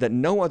 it boasted that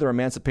no other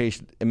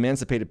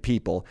emancipated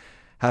people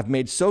have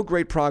made so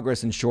great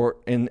progress in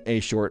a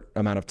short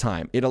amount of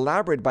time. It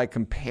elaborated by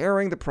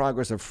comparing the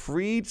progress of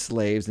freed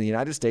slaves in the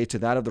United States to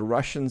that of the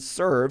Russian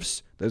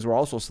serfs, those were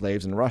also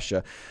slaves in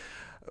Russia,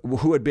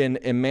 who had been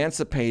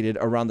emancipated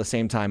around the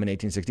same time in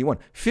 1861.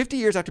 50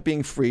 years after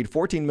being freed,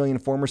 14 million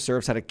former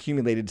serfs had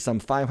accumulated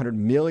some $500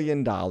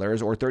 million,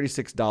 or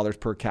 $36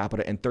 per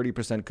capita, and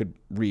 30% could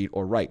read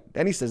or write.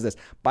 And he says this,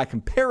 by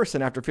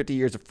comparison, after 50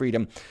 years of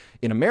freedom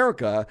in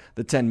America,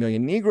 the 10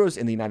 million Negroes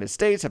in the United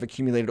States have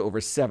accumulated over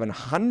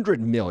 $700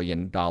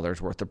 million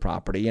worth of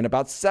property and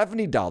about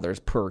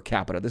 $70 per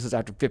capita. This is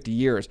after 50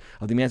 years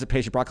of the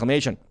Emancipation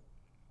Proclamation.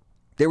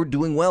 They were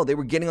doing well. They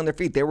were getting on their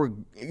feet. They were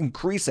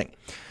increasing.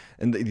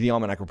 in the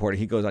Almanac Report,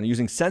 he goes on,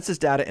 using census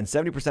data, and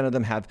 70% of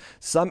them have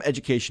some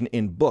education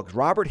in books.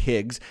 Robert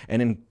Higgs,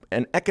 an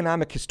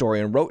economic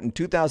historian, wrote in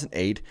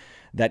 2008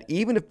 that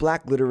even if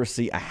black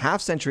literacy a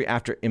half century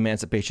after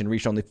emancipation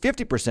reached only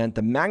 50%,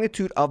 the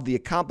magnitude of the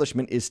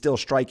accomplishment is still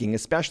striking,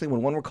 especially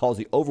when one recalls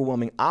the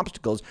overwhelming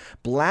obstacles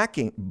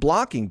blocking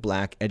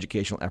black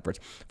educational efforts.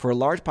 For a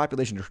large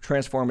population to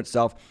transform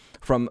itself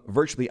from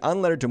virtually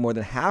unlettered to more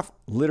than half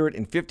literate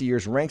in 50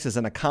 years ranks as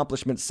an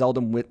accomplishment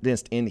seldom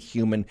witnessed in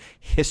human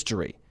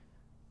history.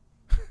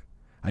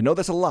 I know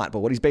that's a lot,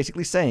 but what he's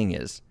basically saying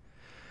is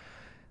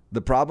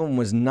the problem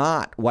was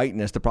not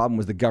whiteness. The problem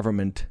was the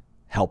government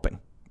helping.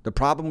 The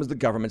problem was the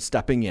government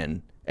stepping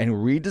in and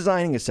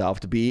redesigning itself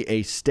to be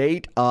a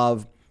state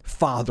of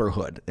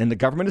fatherhood. And the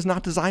government is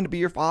not designed to be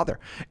your father.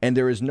 And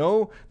there is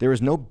no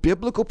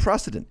biblical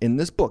precedent in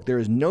this book. There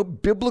is no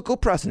biblical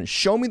precedent.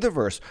 Show me the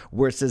verse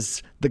where it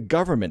says the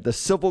government, the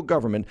civil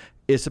government,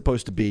 is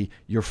supposed to be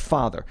your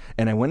father.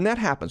 And when that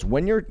happens,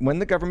 when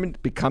the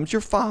government becomes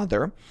your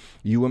father,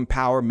 you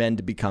empower men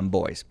to become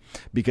boys.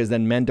 Because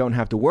then men don't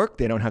have to work,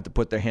 they don't have to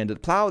put their hand to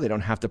the plow, they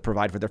don't have to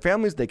provide for their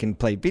families, they can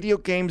play video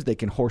games, they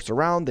can horse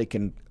around, they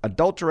can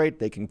adulterate,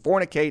 they can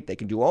fornicate, they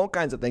can do all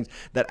kinds of things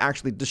that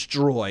actually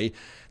destroy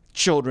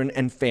children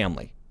and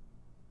family.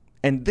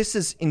 And this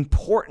is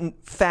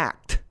important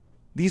fact.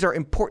 These are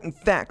important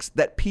facts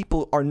that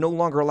people are no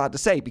longer allowed to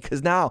say,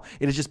 because now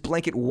it is just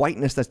blanket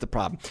whiteness that's the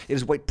problem. It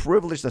is white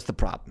privilege that's the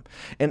problem.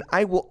 And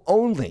I will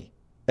only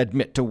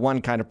admit to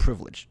one kind of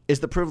privilege. Is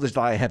the privilege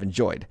that I have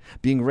enjoyed,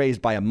 being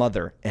raised by a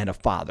mother and a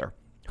father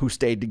who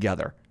stayed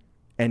together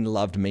and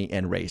loved me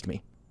and raised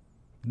me.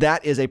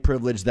 That is a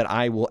privilege that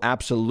I will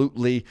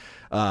absolutely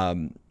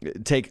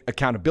take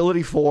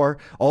accountability for.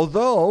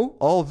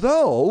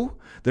 Although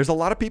there's a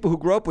lot of people who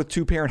grow up with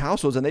two-parent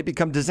households and they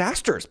become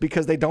disasters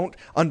because they don't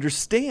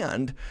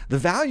understand the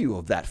value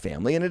of that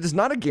family. And it is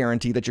not a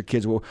guarantee that your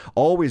kids will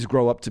always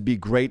grow up to be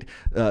great,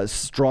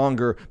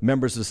 stronger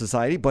members of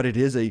society, but it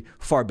is a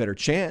far better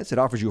chance. It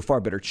offers you a far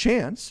better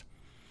chance.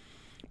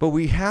 But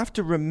we have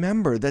to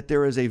remember that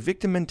there is a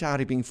victim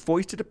mentality being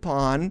foisted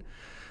upon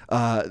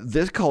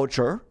this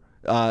culture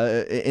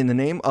in the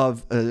name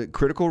of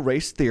critical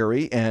race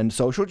theory and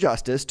social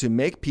justice to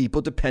make people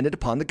dependent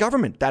upon the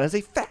government. That is a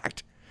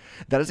fact.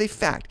 That is a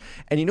fact.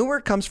 And you know where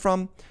it comes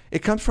from? It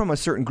comes from a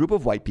certain group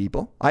of white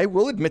people. I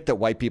will admit that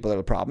white people are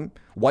the problem.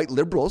 White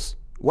liberals.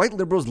 White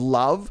liberals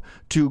love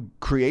to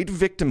create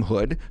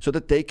victimhood so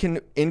that they can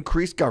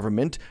increase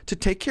government to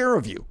take care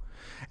of you.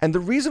 And the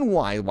reason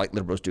why white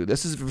liberals do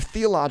this is a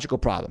theological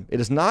problem. It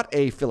is not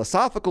a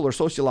philosophical or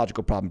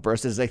sociological problem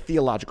first. It is a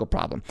theological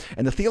problem.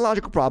 And the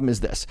theological problem is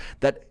this,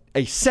 that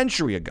a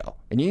century ago,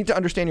 and you need to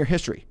understand your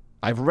history.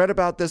 I've read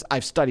about this.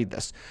 I've studied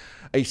this.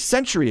 A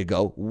century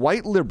ago,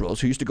 white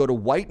liberals who used to go to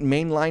white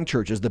mainline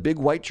churches, the big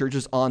white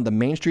churches on the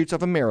main streets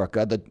of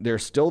America, they're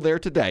still there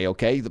today,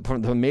 okay?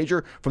 From the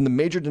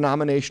major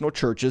denominational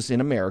churches in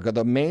America,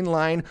 the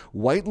mainline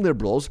white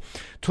liberals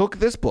took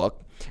this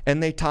book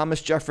and they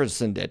Thomas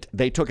Jeffersoned it.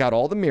 They took out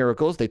all the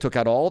miracles. They took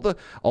out all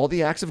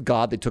the acts of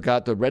God. They took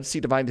out the Red Sea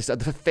divine,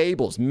 the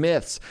fables,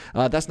 myths.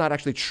 That's not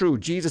actually true.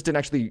 Jesus didn't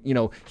actually,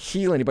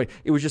 heal anybody.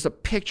 It was just a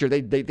picture.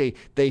 They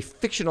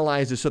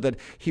fictionalized it so that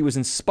he was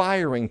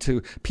inspiring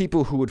to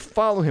people who would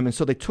follow him. And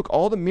so they took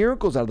all the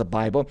miracles out of the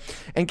Bible.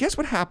 And guess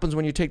what happens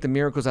when you take the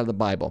miracles out of the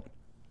Bible?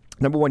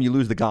 Number one, you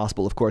lose the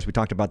gospel. Of course, we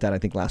talked about that, I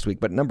think, last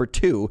week. But number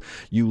two,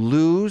 you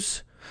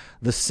lose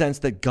the sense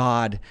that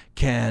God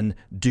can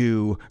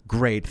do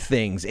great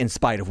things in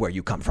spite of where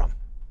you come from.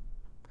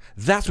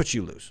 That's what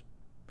you lose.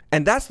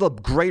 And that's the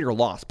greater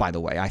loss, by the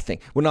way, I think.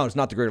 Well, no, it's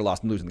not the greater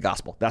loss than losing the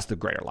gospel. That's the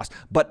greater loss.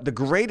 But the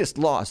greatest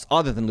loss,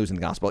 other than losing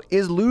the gospel,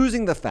 is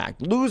losing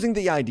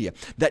the idea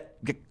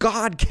that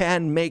God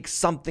can make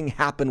something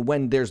happen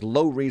when there's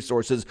low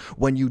resources,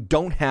 when you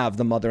don't have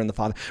the mother and the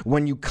father,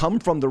 when you come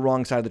from the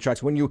wrong side of the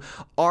tracks, when you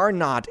are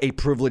not a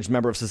privileged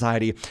member of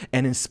society.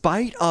 And in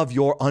spite of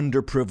your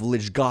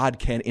underprivilege, God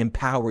can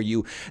empower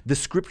you. The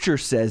scripture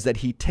says that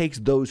he takes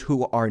those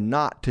who are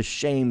not to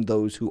shame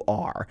those who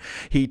are.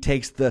 He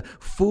takes the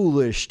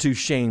foolish to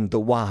shame the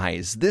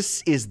wise.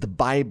 This is the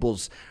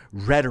Bible's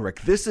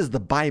rhetoric. This is the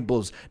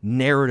Bible's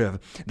narrative,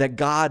 that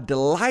God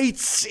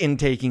delights in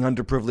taking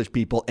underprivileged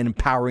people and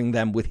empowering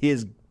them with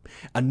his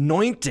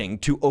anointing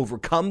to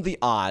overcome the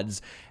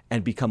odds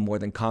and become more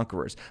than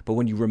conquerors. But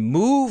when you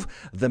remove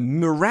the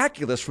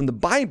miraculous from the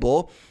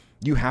Bible,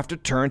 you have to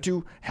turn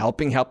to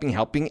helping.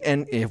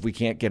 And if we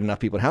can't get enough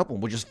people to help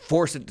them, we'll just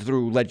force it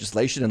through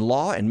legislation and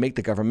law and make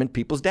the government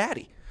people's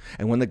daddy.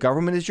 And when the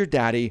government is your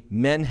daddy,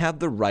 men have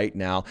the right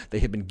now. They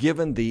have been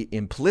given the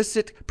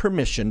implicit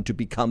permission to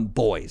become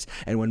boys.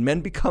 And when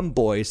men become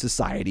boys,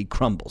 society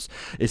crumbles.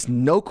 It's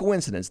no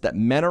coincidence that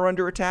men are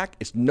under attack.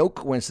 It's no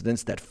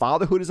coincidence that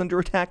fatherhood is under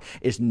attack.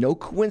 It's no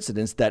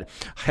coincidence that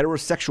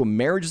heterosexual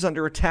marriage is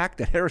under attack,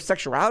 that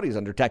heterosexuality is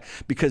under attack,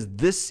 because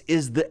this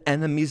is the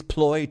enemy's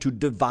ploy to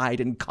divide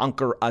and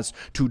conquer us,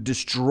 to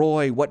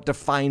destroy what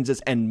defines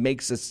us and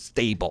makes us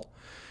stable.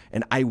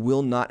 And I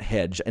will not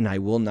hedge, and I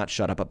will not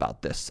shut up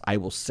about this. I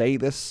will say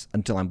this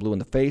until I'm blue in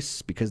the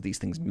face, because these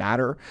things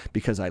matter,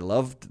 because I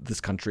loved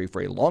this country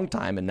for a long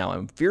time, and now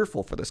I'm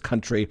fearful for this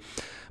country,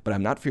 but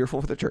I'm not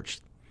fearful for the church.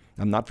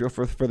 I'm not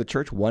fearful for the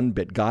church one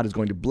bit. God is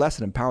going to bless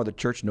and empower the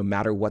church no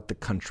matter what the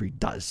country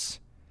does.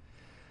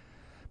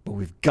 But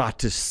we've got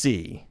to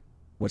see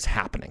what's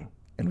happening,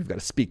 and we've got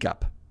to speak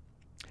up.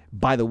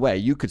 By the way,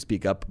 you could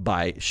speak up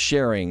by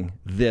sharing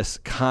this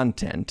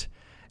content,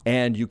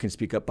 and you can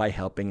speak up by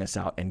helping us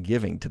out and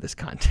giving to this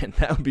content.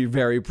 That would be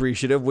very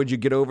appreciative. Would you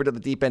get over to the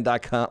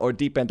deepend.com or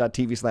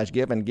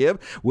deepend.tv/give and give?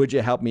 Would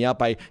you help me out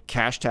by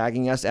cash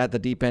tagging us at the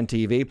Deep End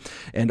TV?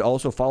 And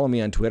also follow me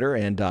on Twitter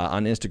and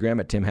on Instagram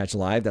at Tim Hatch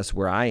Live. That's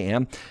where I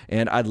am.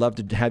 And I'd love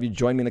to have you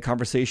join me in the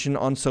conversation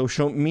on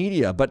social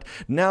media. But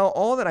now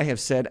all that I have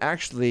said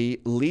actually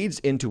leads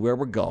into where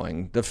we're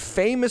going. The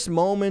famous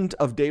moment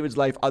of David's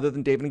life, other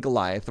than David and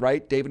Goliath,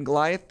 right? David and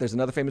Goliath. There's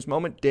another famous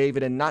moment.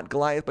 David and not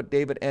Goliath, but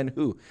David and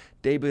who?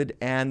 David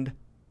and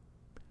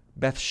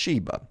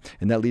Bathsheba.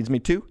 And that leads me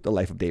to the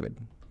life of David.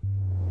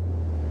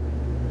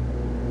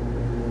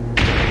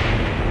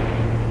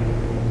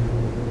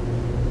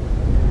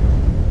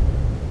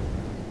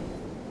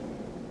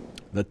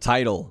 The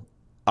title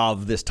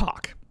of this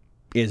talk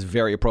is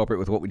very appropriate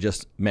with what we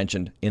just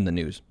mentioned in the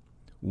news.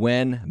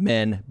 When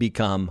men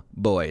become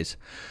boys.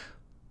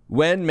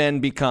 When men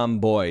become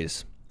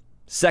boys.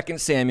 2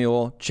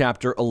 Samuel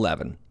chapter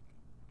 11.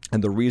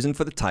 And the reason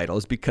for the title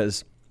is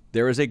because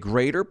there is a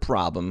greater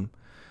problem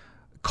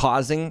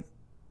causing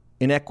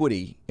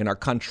inequity in our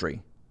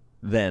country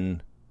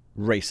than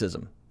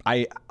racism.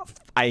 I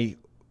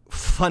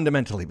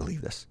fundamentally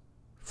believe this.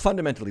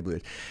 Fundamentally believe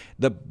it.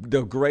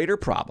 The greater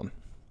problem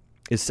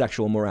is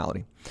sexual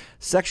immorality.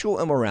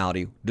 Sexual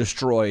immorality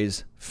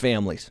destroys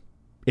families.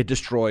 It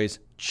destroys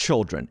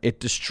children. It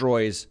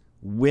destroys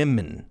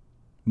women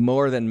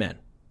more than men.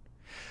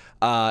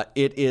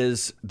 It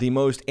is the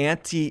most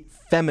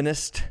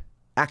anti-feminist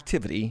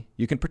activity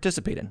you can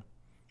participate in.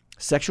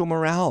 Sexual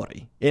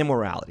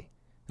immorality,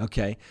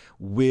 okay,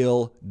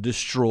 will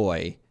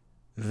destroy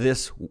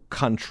this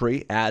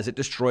country as it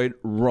destroyed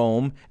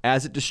Rome,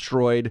 as it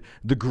destroyed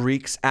the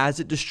Greeks, as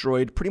it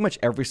destroyed pretty much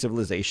every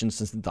civilization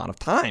since the dawn of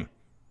time.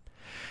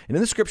 And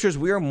in the scriptures,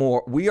 we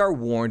are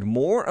warned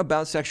more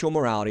about sexual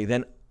morality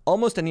than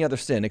almost any other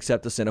sin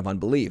except the sin of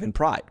unbelief and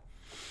pride.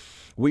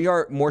 We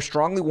are more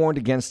strongly warned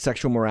against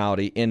sexual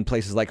morality in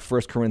places like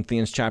 1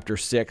 Corinthians chapter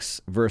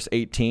 6, verse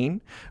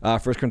 18. 1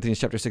 Corinthians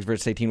chapter 6,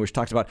 verse 18, which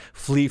talks about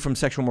flee from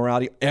sexual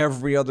morality.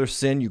 Every other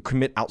sin you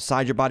commit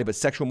outside your body, but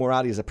sexual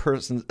morality is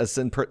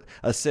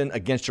a sin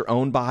against your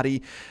own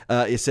body.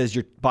 It says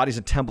your body's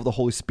a temple of the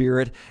Holy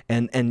Spirit,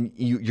 and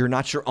you're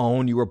not your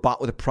own. You were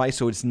bought with a price,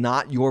 so it's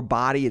not your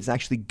body. It's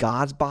actually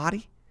God's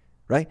body.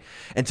 Right?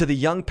 And to the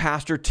young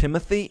pastor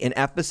Timothy in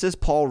Ephesus,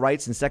 Paul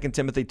writes in 2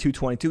 Timothy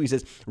 2:22, he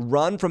says,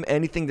 run from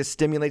anything that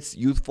stimulates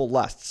youthful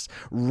lusts.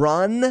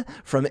 Run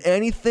from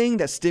anything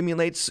that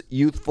stimulates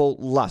youthful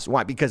lust.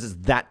 Why? Because it's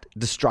that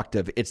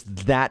destructive. It's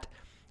that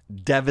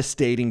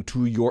devastating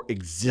to your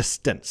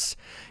existence.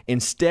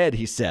 Instead,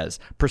 he says,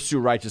 pursue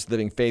righteous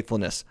living,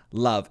 faithfulness,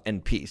 love,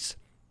 and peace.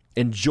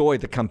 Enjoy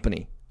the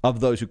company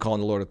of those who call on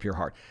the Lord with pure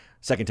heart.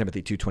 2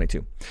 Timothy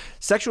 2:22.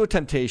 Sexual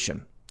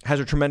temptation has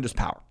a tremendous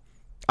power.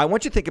 I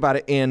want you to think about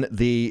it in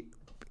the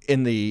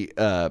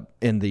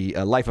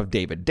life of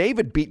David.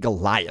 David beat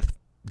Goliath.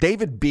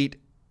 David beat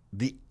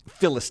the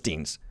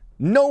Philistines.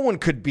 No one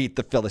could beat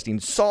the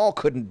Philistines. Saul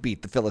couldn't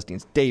beat the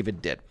Philistines.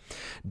 David did.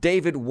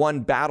 David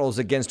won battles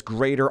against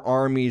greater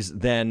armies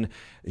than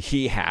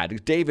he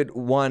had. David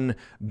won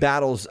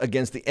battles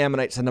against the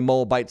Ammonites and the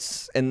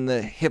Moabites and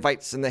the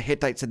Hivites and the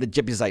Hittites and the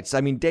Jebusites. I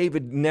mean,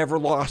 David never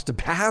lost a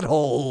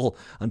battle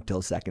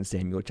until 2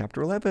 Samuel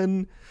chapter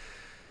 11.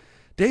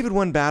 David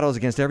won battles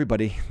against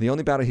everybody. The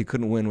only battle he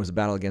couldn't win was a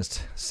battle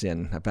against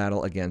sin, a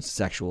battle against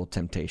sexual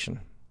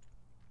temptation.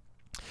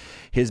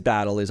 His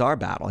battle is our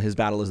battle. His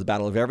battle is the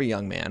battle of every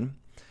young man.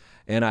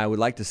 And I would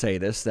like to say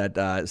this,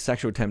 that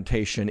sexual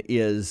temptation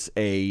is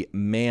a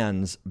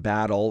man's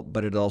battle,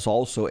 but it is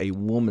also a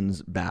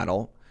woman's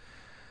battle.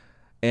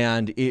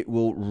 And it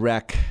will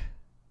wreck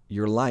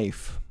your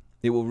life.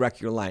 It will wreck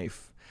your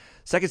life.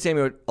 2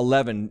 Samuel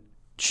 11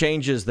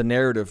 changes the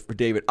narrative for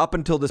David. Up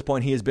until this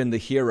point, he has been the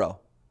hero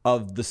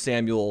of the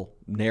Samuel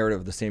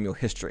narrative, the Samuel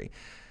history.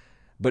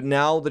 But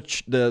now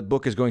the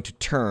book is going to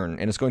turn,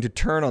 and it's going to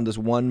turn on this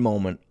one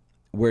moment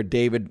where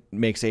David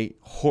makes a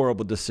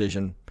horrible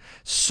decision.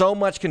 So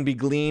much can be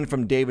gleaned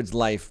from David's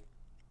life,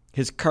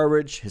 his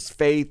courage, his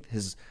faith,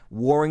 his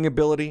warring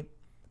ability.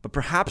 But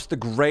perhaps the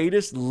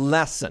greatest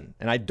lesson,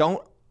 and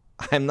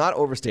I'm not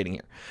overstating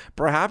here,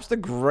 perhaps the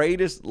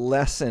greatest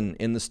lesson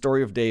in the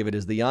story of David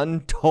is the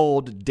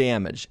untold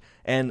damage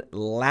and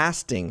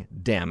lasting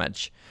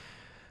damage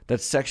that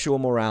sexual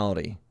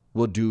morality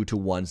will do to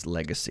one's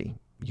legacy.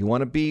 You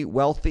want to be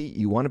wealthy,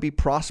 you want to be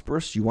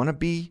prosperous, you want to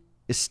be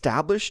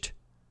established,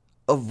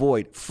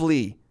 avoid,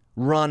 flee,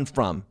 run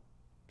from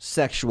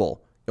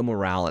sexual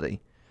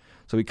immorality.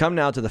 So we come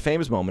now to the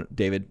famous moment,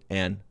 David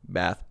and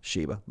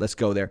Bathsheba. Let's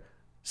go there.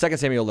 2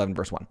 Samuel 11,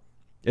 verse 1.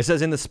 It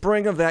says, in the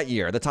spring of that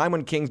year, the time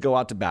when kings go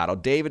out to battle,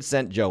 David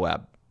sent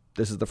Joab.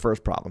 This is the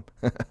first problem.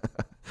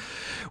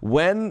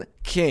 When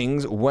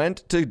kings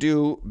went to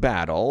do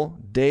battle,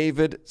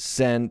 David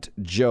sent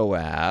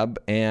Joab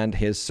and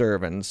his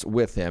servants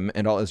with him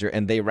and all Israel,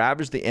 and they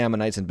ravaged the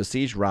Ammonites and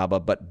besieged Rabbah,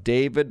 but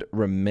David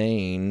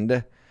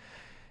remained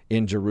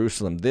in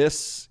Jerusalem.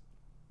 This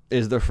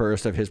is the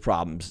first of his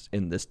problems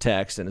in this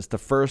text, and it's the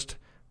first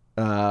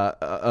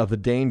of the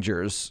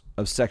dangers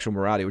of sexual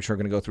morality, which we're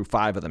going to go through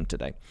 5 of them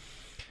today.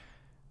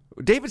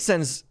 David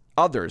sends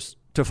others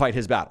to fight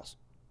his battles.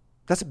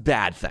 That's a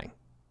bad thing.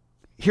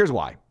 Here's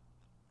why.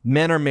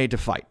 Men are made to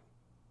fight.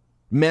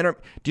 Do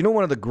you know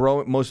one of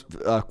the most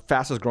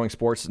fastest growing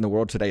sports in the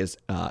world today is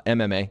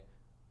MMA,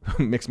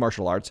 mixed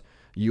martial arts,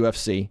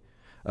 UFC.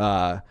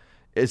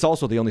 It's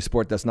also the only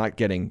sport that's not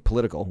getting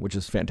political, which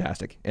is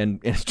fantastic.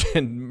 And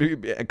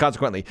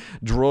consequently,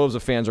 droves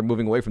of fans are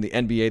moving away from the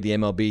NBA, the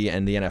MLB,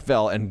 and the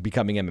NFL and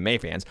becoming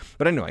MMA fans.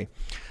 But anyway,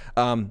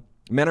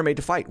 men are made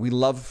to fight. We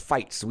love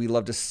fights. We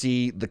love to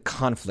see the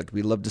conflict.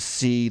 We love to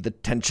see the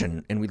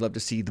tension, and we love to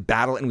see the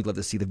battle, and we love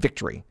to see the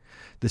victory.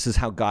 This is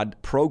how God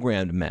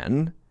programmed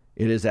men.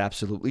 It is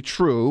absolutely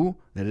true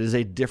that it is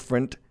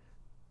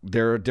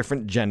there are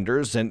different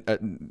genders, and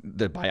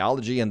the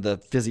biology and the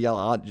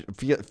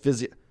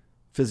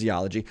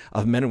physiology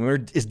of men and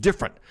women is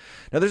different.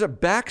 Now, there's a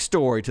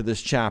backstory to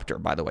this chapter,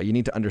 by the way. You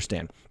need to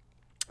understand.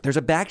 There's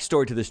a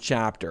backstory to this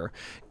chapter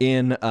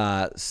in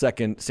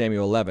 2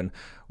 Samuel 11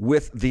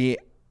 with the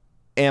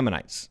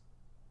Ammonites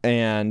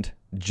and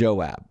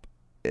Joab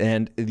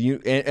and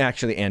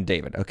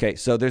David. Okay,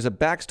 so there's a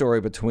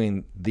backstory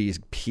between these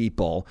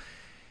people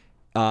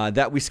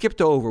that we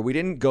skipped over. We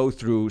didn't go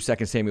through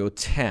 2 Samuel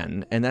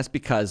 10, and that's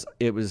because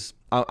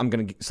I'm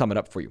going to sum it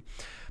up for you.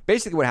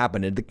 Basically what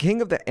happened is the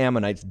king of the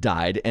Ammonites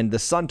died, and the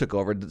son took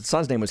over. The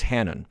son's name was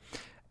Hanun.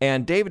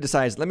 And David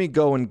decides, let me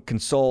go and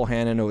console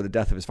Hanun over the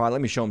death of his father.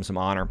 Let me show him some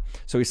honor.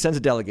 So he sends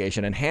a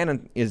delegation, and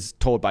Hanun is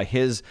told by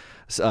his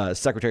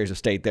secretaries of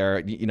state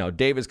there,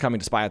 David's coming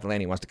to spy out the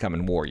land. He wants to come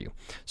and war you.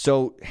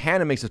 So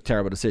Hanun makes a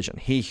terrible decision.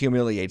 He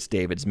humiliates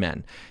David's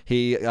men.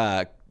 He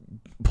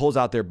pulls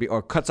out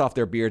cuts off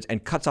their beards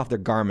and cuts off their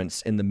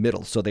garments in the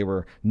middle, so they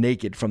were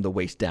naked from the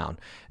waist down.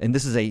 And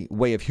this is a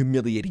way of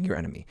humiliating your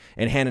enemy.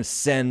 And Hanun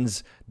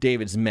sends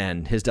David's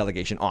men, his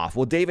delegation, off.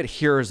 Well, David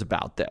hears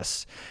about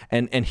this,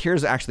 and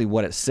here's actually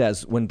what it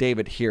says when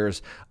David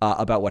hears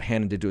about what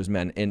Hanun did to his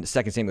men in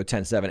 2 Samuel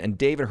 10:7. And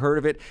David heard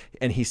of it,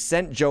 and he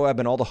sent Joab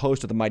and all the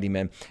host of the mighty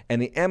men.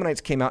 And the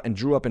Ammonites came out and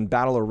drew up in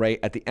battle array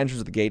at the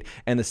entrance of the gate,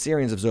 and the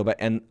Syrians of Zobah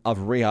and of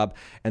Rehob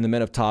and the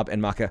men of Tob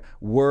and Maacah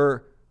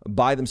were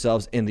by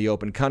themselves in the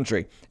open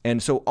country.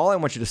 And so all I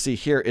want you to see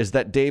here is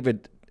that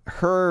David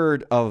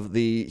heard of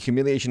the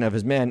humiliation of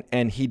his men,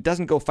 and he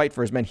doesn't go fight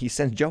for his men. He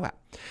sends Joab.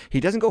 He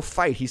doesn't go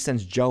fight. He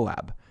sends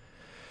Joab.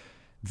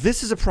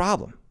 This is a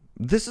problem.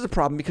 This is a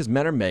problem because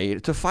men are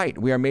made to fight.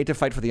 We are made to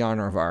fight for the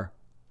honor of our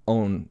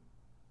own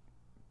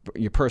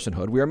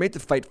personhood. We are made to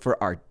fight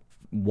for our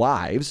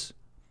wives.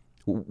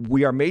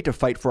 We are made to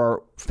fight for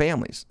our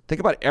families.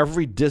 Think about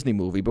every Disney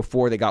movie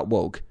before they got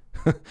woke.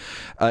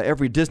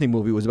 Every Disney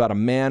movie was about a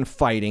man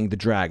fighting the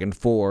dragon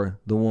for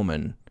the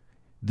woman.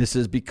 This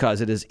is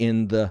because it is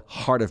in the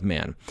heart of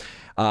man.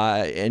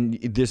 And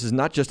this is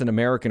not just an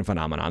American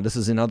phenomenon. This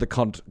is in other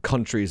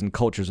countries and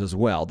cultures as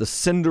well. The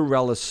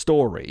Cinderella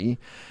story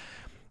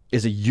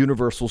is a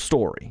universal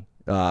story.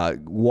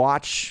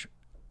 Watch,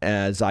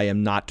 as I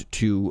am not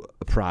too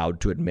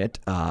proud to admit,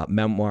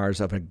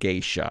 Memoirs of a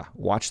Geisha.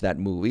 Watch that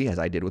movie, as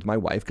I did with my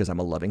wife, because I'm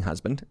a loving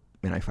husband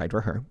and I fight for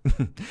her.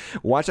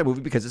 Watch that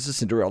movie because it's a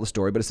Cinderella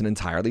story, but it's an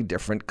entirely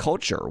different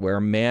culture where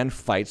a man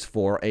fights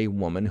for a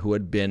woman who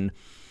had been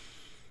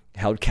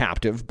held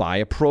captive by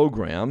a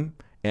program,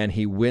 and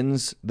he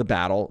wins the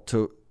battle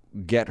to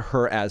get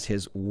her as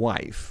his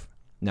wife.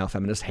 Now,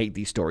 feminists hate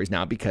these stories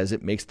now because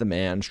it makes the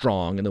man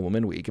strong and the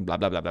woman weak and blah,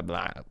 blah, blah, blah,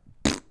 blah.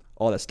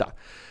 All that stuff.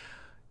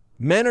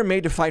 Men are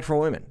made to fight for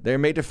women. They're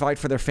made to fight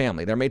for their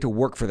family. They're made to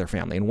work for their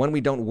family. And when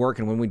we don't work,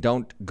 and when we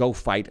don't go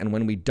fight, and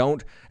when we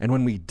don't, and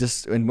when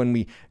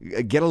we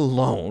get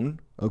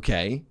alone,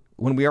 okay,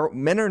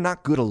 men are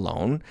not good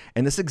alone.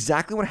 And this is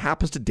exactly what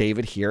happens to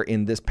David here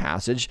in this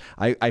passage.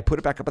 I put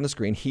it back up on the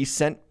screen. He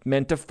sent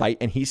men to fight,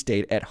 and he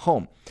stayed at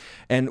home.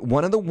 And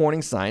one of the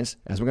warning signs,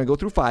 as we're going to go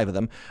through 5 of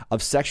them,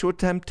 of sexual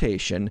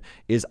temptation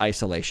is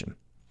isolation.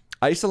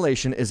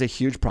 Isolation is a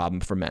huge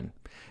problem for men.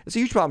 It's a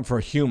huge problem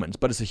for humans,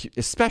 but it's an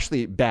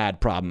especially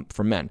bad problem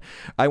for men.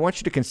 I want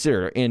you to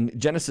consider in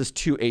Genesis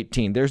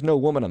 2:18, there's no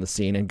woman on the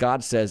scene, and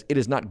God says it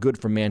is not good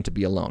for man to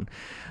be alone.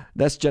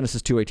 That's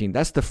Genesis 2:18.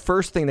 That's the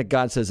first thing that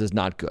God says is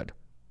not good.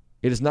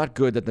 It is not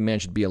good that the man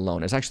should be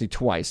alone. It's actually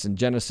twice in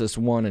Genesis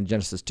 1 and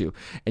Genesis 2.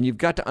 And you've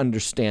got to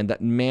understand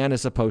that man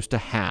is supposed to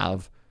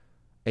have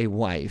a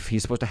wife.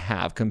 He's supposed to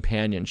have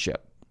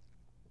companionship.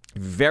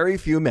 Very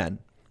few men,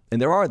 and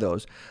there are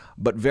those,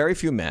 but very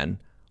few men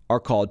are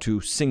called to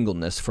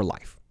singleness for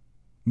life.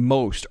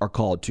 Most are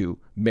called to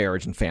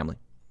marriage and family.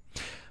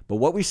 But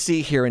what we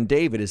see here in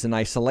David is an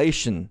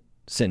isolation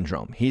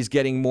syndrome. He's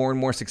getting more and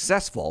more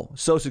successful,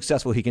 so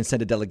successful he can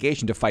send a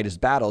delegation to fight his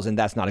battles, and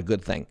that's not a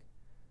good thing.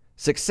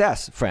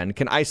 Success, friend,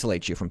 can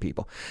isolate you from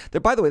people.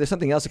 By the way, there's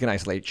something else that can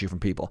isolate you from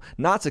people.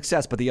 Not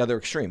success, but the other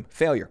extreme,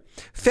 failure.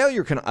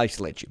 Failure can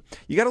isolate you.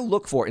 You got to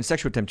look for, in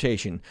sexual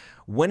temptation,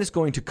 when it's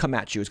going to come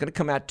at you. It's going to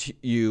come at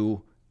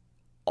you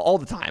all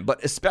the time,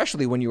 but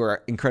especially when you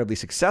are incredibly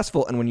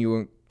successful and when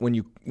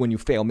you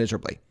fail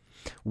miserably.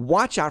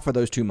 Watch out for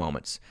those two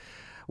moments.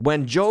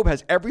 When Job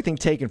has everything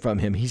taken from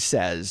him, he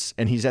says,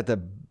 and he's at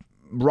the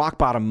rock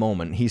bottom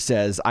moment, he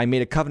says, I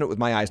made a covenant with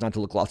my eyes not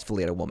to look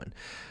lustfully at a woman.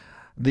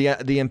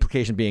 The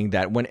implication being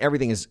that when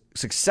everything is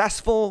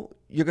successful,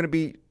 you're going to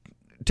be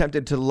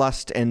tempted to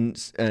lust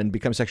and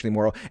become sexually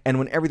immoral. And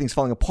when everything's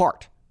falling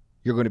apart,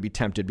 you're going to be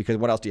tempted because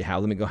what else do you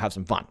have? Let me go have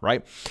some fun,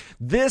 right?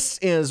 This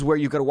is where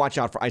you've got to watch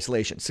out for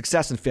isolation.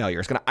 Success and failure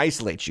is going to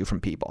isolate you from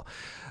people.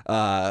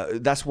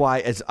 That's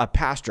why as a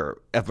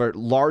pastor of a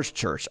large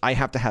church, I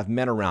have to have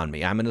men around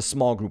me. I'm in a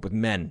small group with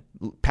men,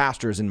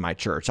 pastors in my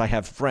church. I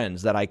have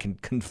friends that I can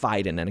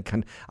confide in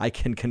and I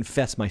can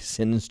confess my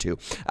sins to.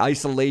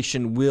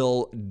 Isolation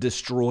will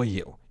destroy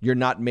you. You're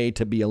not made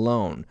to be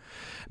alone.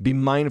 Be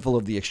mindful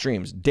of the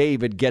extremes.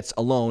 David gets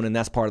alone, and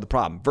that's part of the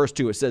problem. Verse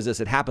 2, it says this,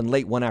 it happened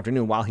late one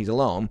afternoon while he's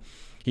alone.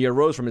 He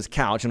arose from his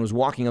couch and was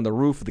walking on the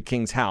roof of the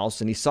king's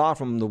house, and he saw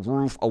from the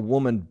roof a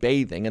woman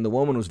bathing, and the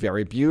woman was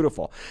very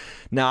beautiful.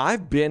 Now,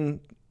 I've been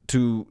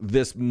to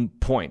this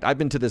point. I've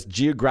been to this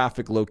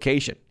geographic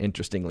location,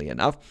 interestingly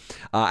enough.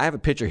 I have a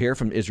picture here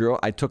from Israel.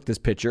 I took this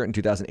picture in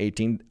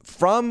 2018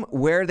 from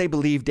where they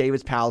believe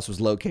David's palace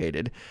was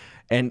located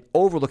and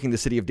overlooking the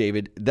city of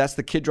David. That's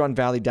the Kidron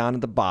Valley down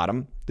at the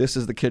bottom. This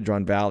is the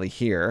Kidron Valley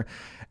here,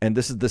 and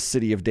this is the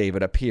city of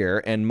David up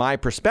here. And my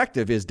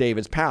perspective is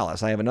David's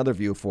palace. I have another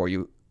view for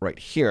you right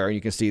here.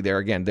 You can see there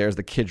again, there's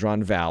the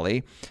Kidron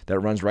Valley that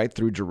runs right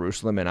through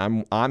Jerusalem,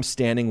 and I'm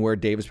standing where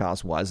David's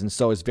palace was. And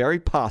so it's very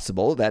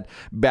possible that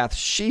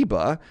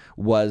Bathsheba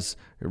was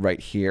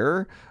right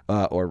here,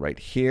 or right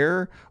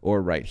here,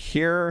 or right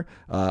here,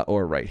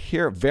 or right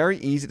here. Very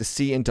easy to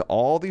see into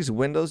all these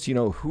windows. You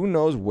know, who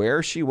knows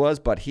where she was,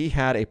 but he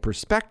had a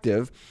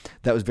perspective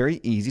that was very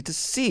easy to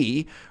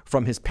see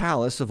from his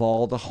palace of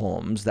all the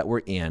homes that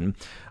were in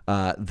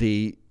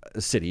the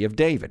city of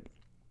David.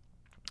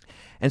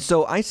 And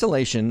so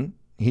isolation,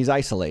 he's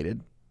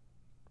isolated.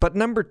 But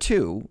number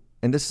two,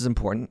 and this is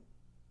important,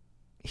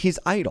 he's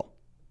idle.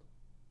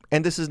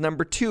 And this is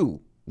number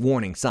two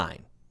warning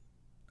sign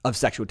of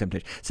sexual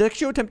temptation.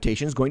 Sexual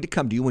temptation is going to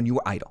come to you when you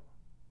are idle.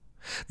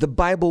 The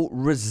Bible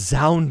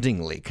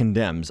resoundingly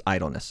condemns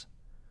idleness.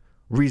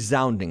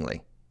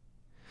 Resoundingly.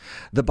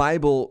 The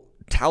Bible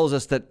tells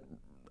us that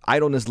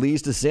idleness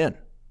leads to sin.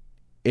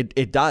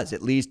 It does.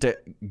 It leads to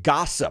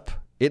gossip.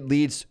 It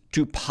leads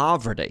to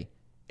poverty.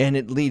 And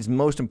it leads,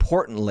 most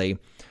importantly,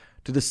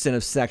 to the sin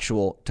of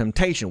sexual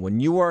temptation. When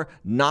you are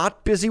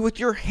not busy with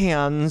your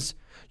hands,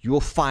 you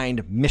will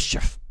find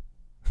mischief.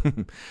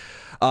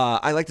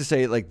 I like to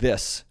say it like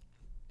this.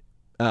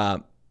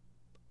 A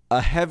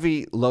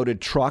heavy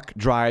loaded truck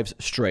drives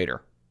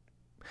straighter.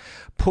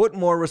 Put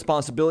more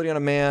responsibility on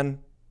a man,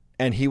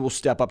 and he will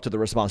step up to the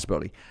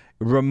responsibility.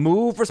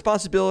 Remove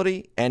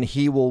responsibility, and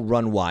he will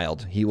run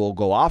wild. He will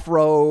go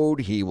off-road.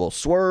 He will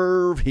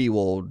swerve. He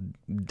will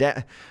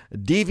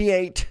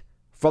deviate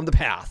from the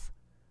path.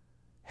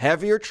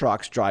 Heavier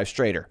trucks drive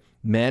straighter.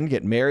 Men,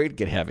 get married,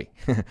 get heavy.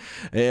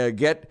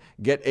 Get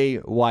a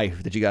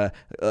wife that you got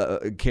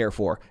to care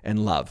for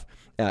and love.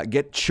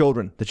 Get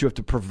children that you have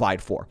to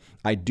provide for.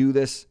 I do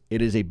this.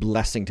 It is a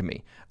blessing to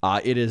me.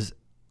 It is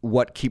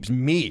what keeps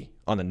me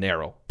on the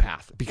narrow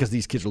path because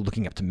these kids are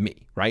looking up to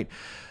me, right?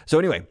 So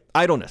anyway,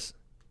 idleness,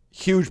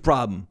 huge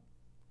problem,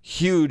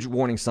 huge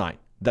warning sign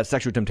that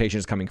sexual temptation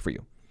is coming for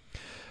you.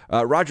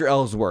 Roger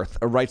Ellsworth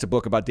writes a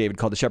book about David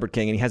called The Shepherd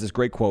King, and he has this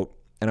great quote,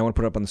 and I want to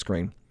put it up on the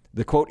screen.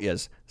 The quote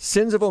is,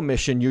 sins of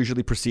omission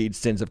usually precede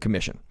sins of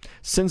commission.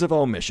 Sins of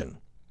omission.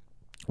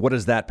 What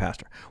is that,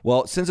 Pastor?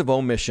 Well, sins of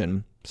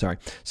omission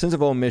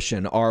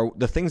are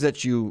the things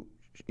that you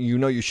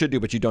know you should do,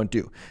 but you don't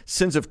do.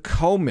 Sins of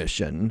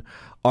commission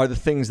are the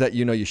things that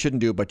you know you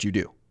shouldn't do, but you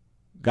do.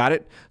 Got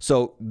it?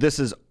 So this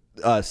is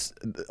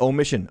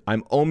omission.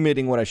 I'm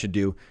omitting what I should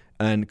do.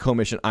 And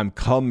commission, I'm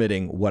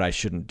committing what I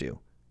shouldn't do.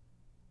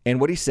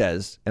 And what he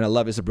says, and I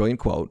love it, it's a brilliant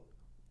quote,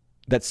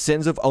 that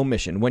sins of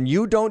omission, when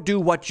you don't do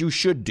what you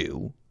should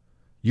do,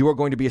 you are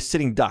going to be a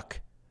sitting duck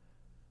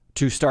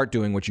to start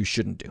doing what you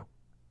shouldn't do.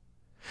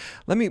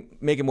 Let me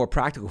make it more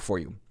practical for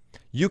you.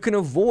 You can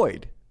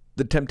avoid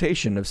the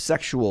temptation of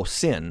sexual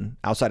sin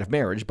outside of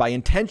marriage by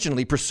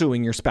intentionally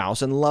pursuing your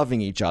spouse and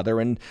loving each other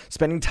and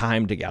spending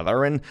time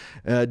together and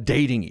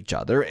dating each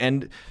other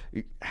and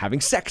having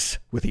sex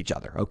with each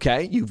other,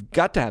 okay? You've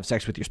got to have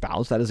sex with your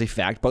spouse. That is a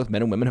fact. Both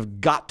men and women have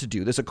got to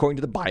do this according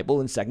to the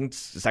Bible in 2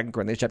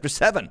 Corinthians chapter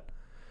 7.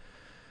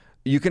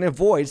 You can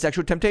avoid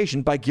sexual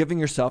temptation by giving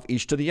yourself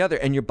each to the other,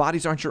 and your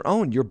bodies aren't your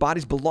own. Your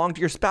bodies belong to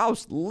your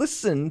spouse.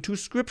 Listen to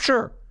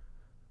Scripture.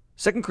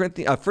 1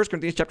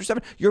 Corinthians chapter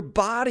 7. Your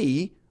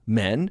body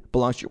Men,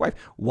 belongs to your wife.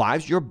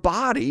 Wives, your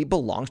body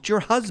belongs to your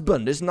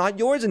husband. It's not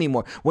yours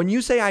anymore. When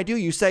you say I do,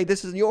 you say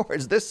this is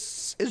yours.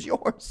 This is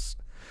yours.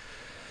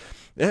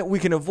 We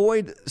can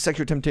avoid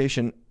sexual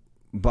temptation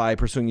by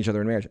pursuing each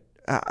other in marriage.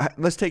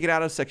 Let's take it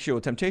out of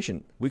sexual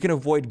temptation. We can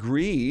avoid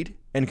greed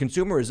and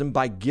consumerism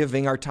by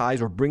giving our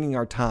tithes or bringing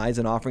our tithes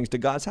and offerings to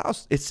God's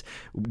house. It's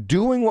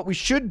doing what we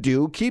should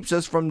do keeps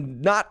us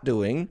from not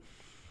doing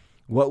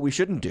what we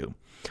shouldn't do.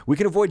 We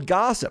can avoid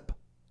gossip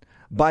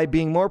by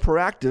being more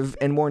proactive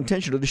and more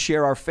intentional to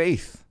share our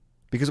faith.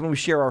 Because when we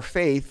share our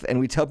faith and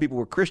we tell people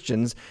we're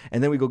Christians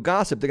and then we go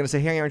gossip, they're going to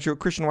say, hey, aren't you a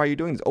Christian? Why are you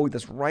doing this? Oh,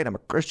 that's right, I'm a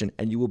Christian.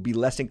 And you will be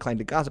less inclined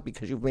to gossip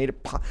because you've made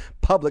it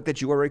public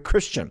that you are a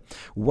Christian.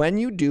 When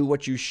you do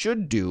what you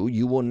should do,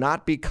 you will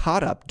not be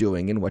caught up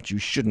doing in what you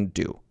shouldn't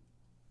do.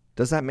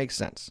 Does that make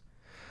sense?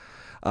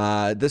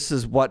 This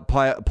is what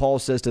Paul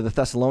says to the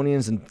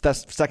Thessalonians in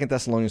 2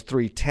 Thessalonians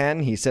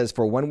 3:10. He says,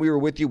 for when we were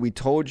with you, we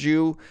told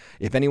you,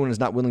 if anyone is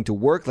not willing to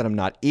work, let him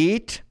not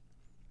eat.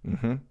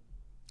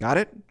 Got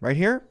it? Right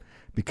here?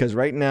 Because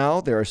right now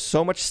there is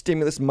so much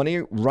stimulus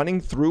money running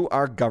through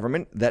our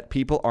government that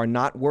people are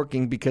not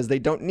working because they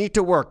don't need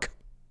to work.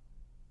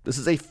 This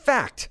is a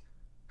fact.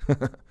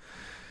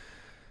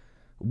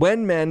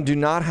 When men do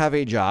not have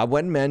a job,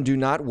 when men do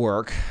not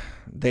work,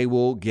 they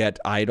will get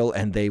idle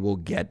and they will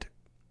get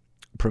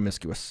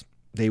promiscuous.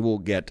 They will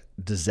get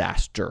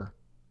disaster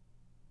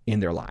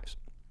in their lives.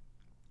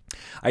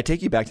 I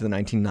take you back to the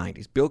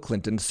 1990s. Bill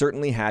Clinton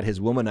certainly had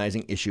his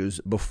womanizing issues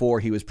before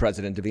he was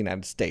president of the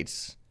United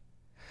States.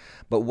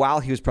 But while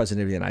he was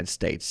president of the United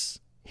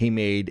States, he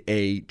made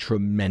a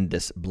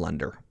tremendous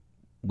blunder.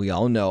 We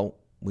all know,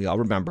 we all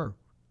remember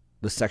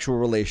the sexual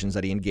relations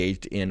that he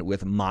engaged in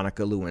with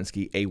Monica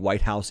Lewinsky, a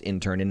White House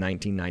intern in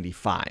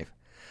 1995.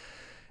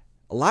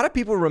 A lot of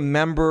people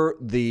remember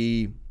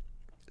the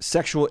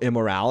sexual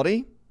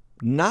immorality.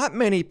 Not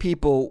many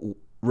people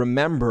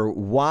remember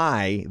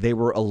why they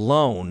were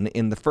alone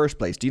in the first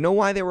place. Do you know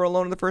why they were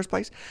alone in the first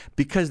place?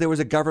 Because there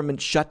was a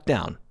government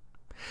shutdown.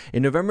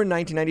 In November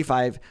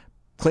 1995,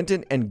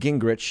 Clinton and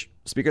Gingrich,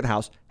 Speaker of the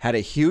House, had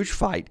a huge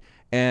fight,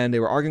 and they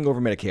were arguing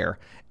over Medicare,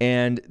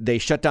 and they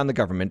shut down the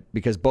government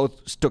because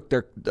both stuck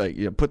their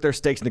put their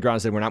stakes in the ground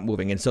and said, we're not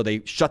moving. And so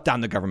they shut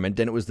down the government,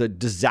 and it was the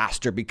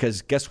disaster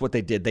because guess what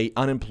they did? They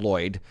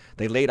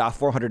laid off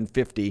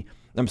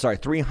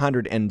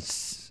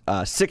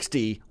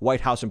 360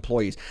 White House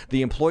employees.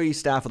 The employee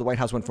staff of the White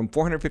House went from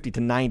 450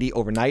 to 90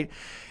 overnight.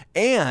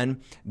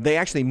 And they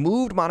actually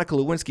moved Monica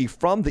Lewinsky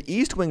from the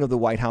East Wing of the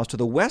White House to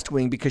the West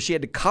Wing because she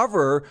had to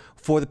cover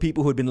for the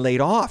people who had been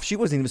laid off. She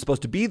wasn't even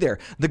supposed to be there.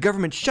 The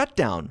government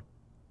shutdown,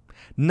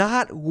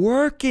 not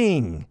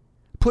working,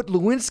 put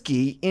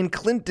Lewinsky in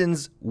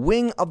Clinton's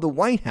wing of the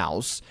White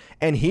House,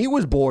 and he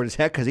was bored as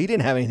heck because he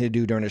didn't have anything to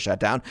do during the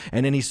shutdown.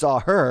 And then he saw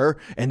her,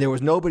 and there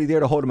was nobody there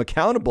to hold him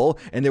accountable,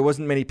 and there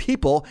wasn't many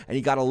people, and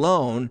he got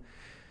alone,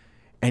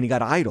 and he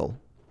got idle,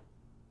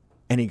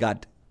 and he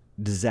got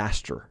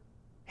disaster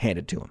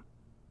handed to him.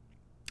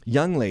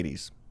 Young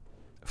ladies,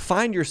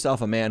 find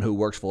yourself a man who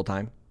works full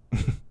time.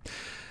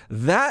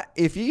 That,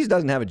 if he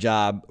doesn't have a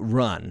job,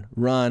 run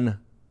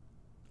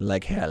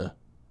like hell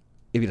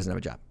if he doesn't have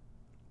a job.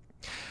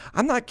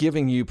 I'm not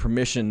giving you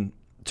permission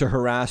to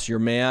harass your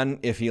man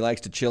if he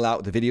likes to chill out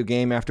with a video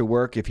game after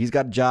work. If he's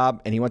got a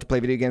job and he wants to play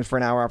video games for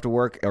an hour after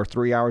work or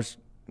 3 hours,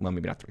 well,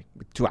 maybe not 3,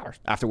 2 hours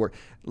after work,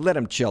 let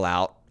him chill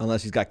out.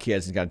 Unless he's got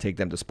kids, he's got to take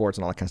them to sports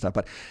and all that kind of stuff.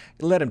 But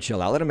let him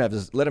chill out. Let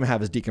him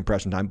have his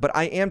decompression time. But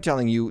I am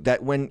telling you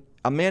that when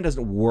a man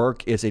doesn't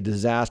work, it's a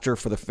disaster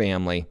for the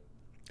family.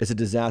 It's a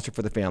disaster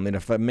for the family. And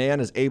if a man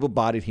is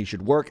able-bodied, he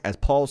should work. As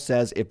Paul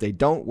says, if they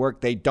don't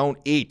work, they don't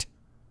eat.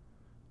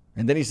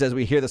 And then he says,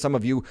 we hear that some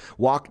of you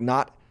walk in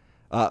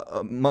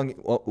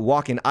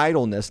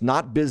idleness,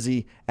 not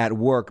busy at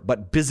work,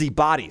 but busy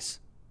bodies.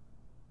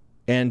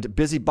 And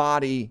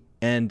busybody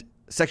and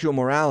sexual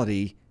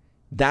immorality,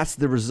 that's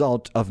the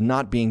result of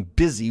not being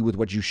busy with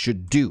what you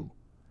should do.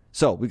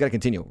 So we've got to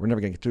continue. We're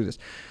never going to get through this.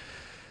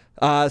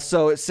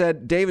 So it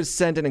said, David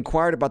sent and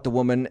inquired about the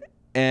woman,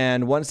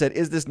 and one said,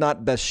 is this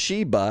not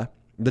Bathsheba,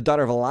 the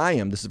daughter of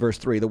Eliam? This is verse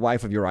 3, the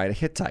wife of Uriah the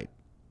Hittite.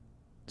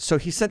 So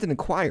he sent and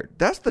inquired.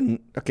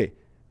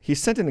 He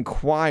sent and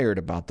inquired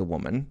about the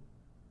woman,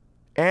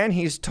 and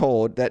he's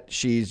told that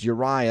she's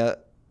Uriah,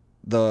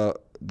 the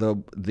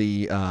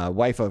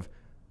wife of,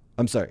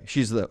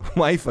 she's the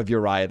wife of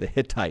Uriah the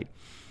Hittite.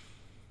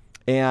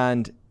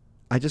 And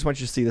I just want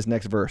you to see this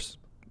next verse.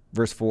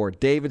 Verse 4,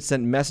 David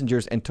sent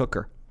messengers and took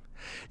her.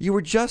 You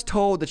were just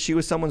told that she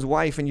was someone's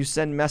wife, and you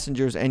send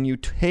messengers and you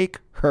take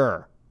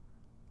her.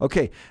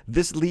 Okay,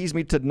 this leads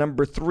me to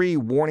number 3,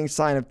 warning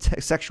sign of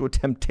sexual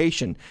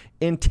temptation,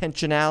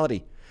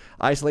 intentionality.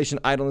 Isolation,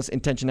 idleness,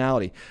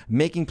 intentionality.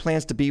 Making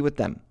plans to be with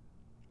them.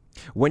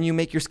 When you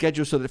make your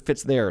schedule so that it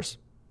fits theirs.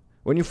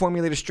 When you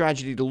formulate a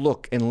strategy to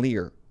look and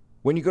leer.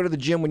 When you go to the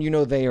gym when you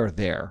know they are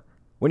there.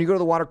 When you go to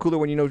the water cooler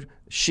when you know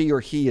she or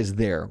he is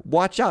there.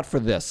 Watch out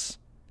for this.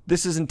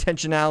 This is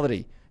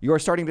intentionality. You are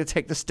starting to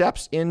take the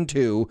steps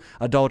into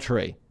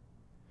adultery.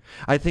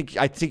 I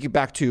think you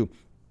back to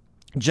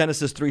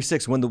Genesis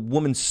 3:6, when the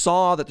woman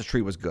saw that the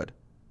tree was good,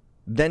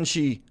 then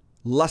she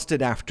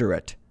lusted after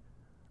it.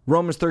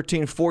 Romans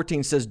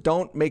 13:14 says,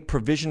 don't make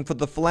provision for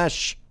the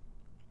flesh.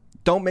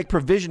 Don't make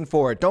provision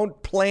for it.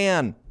 Don't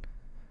plan.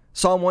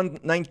 Psalm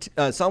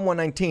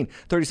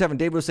 119:37,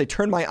 David will say,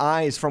 turn my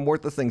eyes from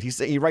worthless things.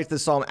 He writes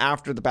this psalm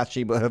after the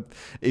Bathsheba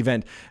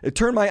event.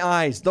 Turn my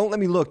eyes. Don't let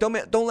me look. Don't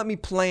let me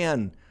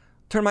plan.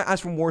 Turn my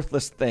eyes from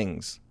worthless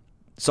things.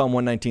 Psalm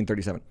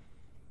 119:37.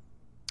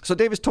 So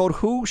David's told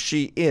who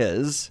she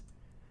is,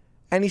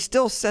 and he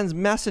still sends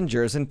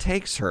messengers and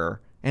takes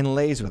her and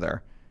lays with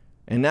her.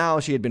 And now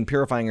she had been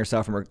purifying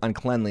herself from her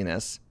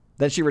uncleanliness.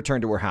 Then she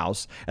returned to her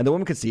house, and the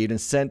woman conceived and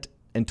sent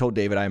and told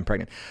David, I am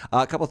pregnant.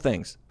 A couple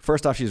things.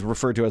 First off, she's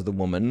referred to as the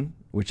woman,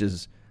 which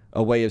is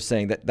a way of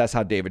saying that that's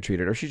how David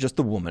treated her. She's just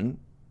the woman,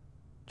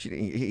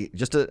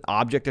 just an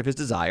object of his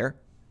desire.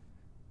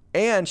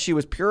 And she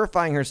was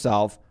purifying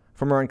herself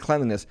from her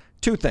uncleanliness.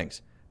 Two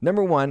things.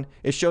 Number one,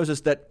 it shows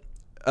us that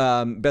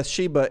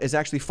Bathsheba is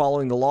actually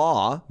following the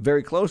law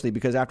very closely,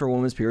 because after a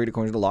woman's period,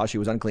 according to the law, she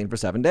was unclean for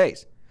 7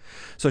 days.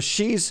 So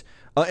she's,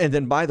 and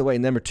then by the way,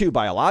 number two,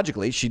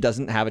 biologically, she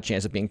doesn't have a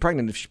chance of being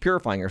pregnant if she's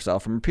purifying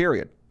herself from her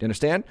period. Do you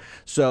understand?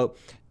 So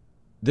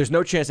there's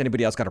no chance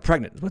anybody else got her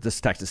pregnant, is what this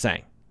text is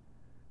saying.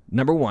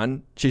 Number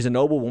one, she's a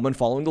noble woman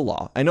following the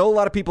law. I know a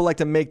lot of people like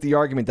to make the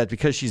argument that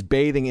because she's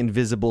bathing in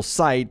visible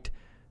sight,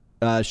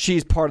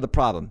 she's part of the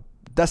problem.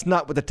 That's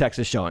not what the text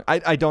is showing.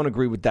 I don't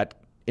agree with that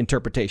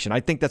interpretation. I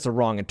think that's a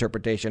wrong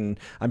interpretation.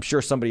 I'm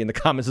sure somebody in the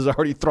comments is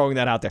already throwing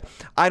that out there.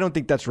 I don't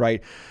think that's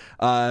right.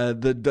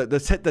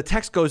 The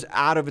text goes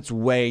out of its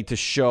way to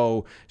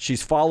show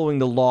she's following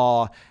the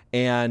law,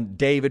 and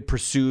David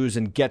pursues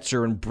and gets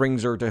her and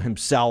brings her to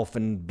himself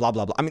and blah,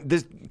 blah, blah. I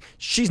mean,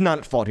 she's not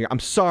at fault here. I'm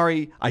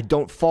sorry. I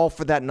don't fall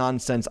for that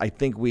nonsense. I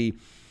think I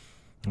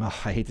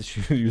hate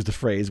to use the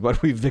phrase,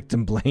 but we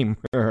victim blame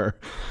her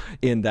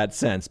in that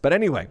sense. But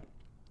anyway,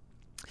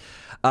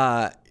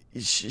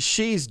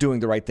 she's doing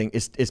the right thing.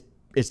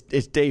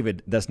 It's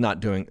David that's not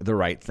doing the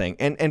right thing.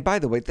 And by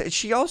the way,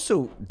 she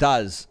also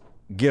does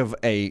give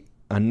a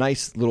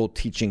nice little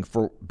teaching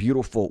for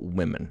beautiful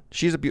women.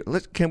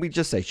 Can we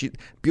just say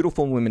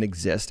beautiful women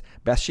exist?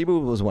 Bathsheba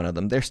was one of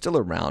them. They're still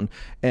around,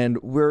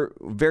 and we're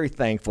very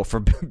thankful for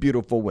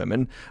beautiful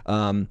women.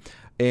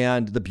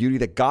 And the beauty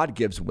that God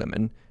gives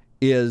women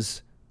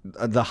is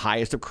the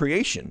highest of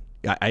creation.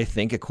 I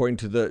think, according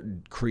to the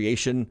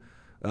creation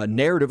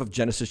narrative of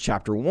Genesis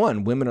chapter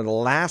 1. Women are the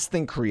last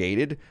thing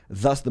created,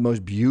 thus the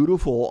most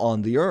beautiful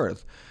on the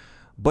earth.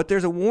 But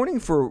there's a warning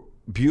for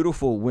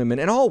beautiful women,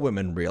 and all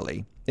women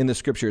really, in the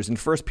scriptures in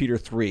 1 Peter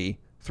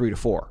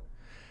 3:3-4.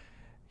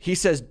 He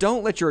says,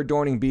 don't let your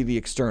adorning be the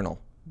external,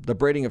 the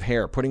braiding of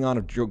hair, putting on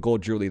of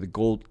gold jewelry,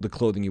 the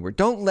clothing you wear.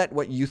 Don't let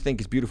what you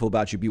think is beautiful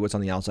about you be what's on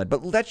the outside,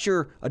 but let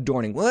your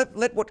adorning,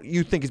 let what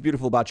you think is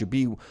beautiful about you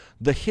be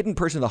the hidden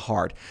person of the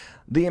heart,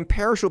 the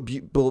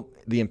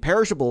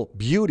imperishable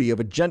beauty of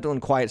a gentle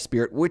and quiet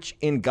spirit, which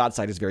in God's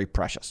sight is very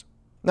precious.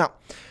 Now,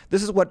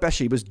 this is what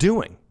Bathsheba's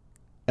doing,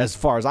 as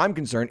far as I'm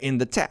concerned, in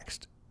the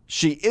text.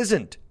 She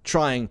isn't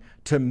trying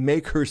to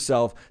make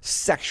herself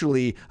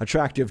sexually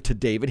attractive to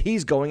David.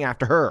 He's going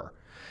after her.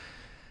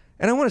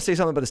 And I want to say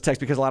something about this text,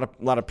 because a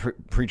lot of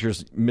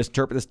preachers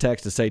misinterpret this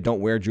text to say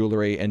don't wear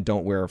jewelry and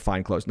don't wear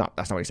fine clothes. No,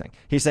 that's not what he's saying.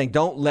 He's saying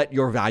don't let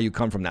your value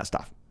come from that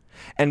stuff.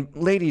 And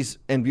ladies,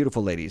 and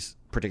beautiful ladies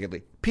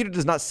particularly, Peter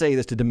does not say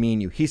this to demean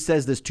you. He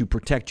says this to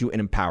protect you and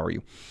empower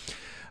you.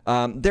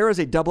 There is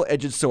a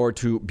double-edged sword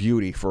to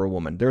beauty for a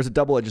woman. There is a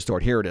double-edged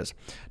sword. Here it is.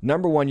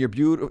 Number one, your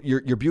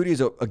beauty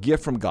is a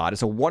gift from God.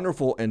 It's a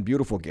wonderful and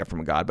beautiful gift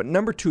from God. But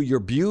number two, your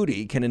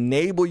beauty can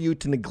enable you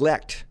to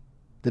neglect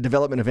the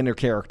development of inner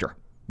character,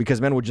 because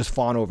men will just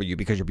fawn over you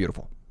because you're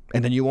beautiful.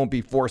 And then you won't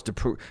be forced to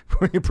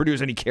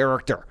produce any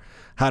character.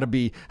 How to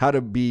be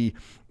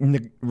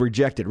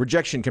rejected.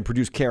 Rejection can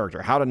produce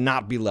character. How to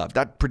not be loved.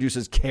 That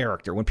produces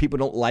character. When people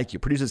don't like you,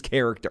 produces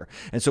character.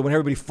 And so when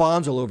everybody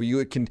fawns all over you,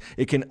 it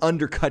can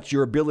undercut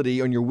your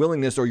ability and your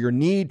willingness or your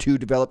need to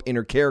develop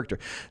inner character.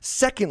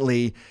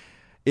 Secondly,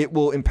 it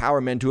will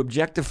empower men to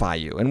objectify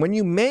you. And when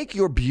you make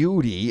your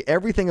beauty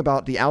everything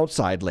about the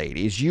outside,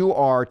 ladies, you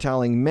are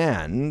telling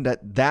men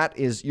that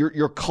is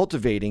you're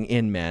cultivating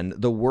in men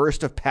the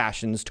worst of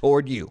passions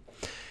toward you.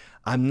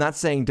 I'm not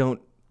saying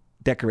don't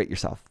decorate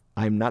yourself.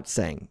 I'm not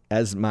saying,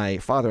 as my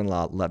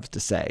father-in-law loves to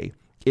say,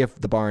 if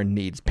the barn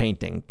needs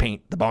painting,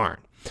 paint the barn.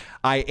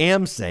 I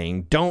am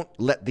saying don't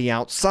let the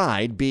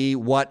outside be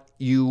what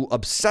you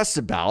obsess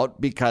about,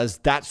 because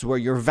that's where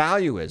your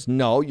value is.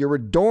 No, your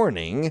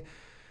adorning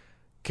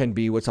can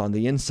be what's on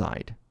the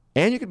inside.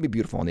 And you can be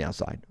beautiful on the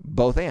outside.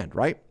 Both and,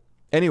 right?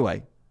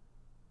 Anyway,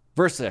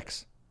 verse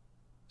 6,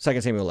 2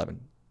 Samuel 11.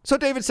 So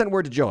David sent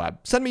word to Joab,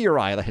 send me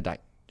Uriah the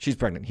Hittite. She's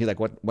pregnant. He's like,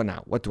 what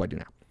now? What do I do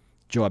now?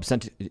 Joab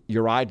sent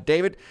Uriah to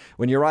David.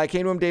 When Uriah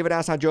came to him, David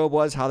asked how Joab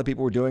was, how the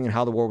people were doing, and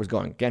how the war was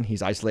going. Again,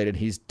 he's isolated.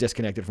 He's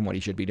disconnected from what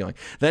he should be doing.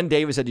 Then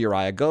David said to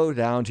Uriah, go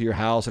down to your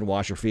house and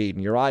wash your feet.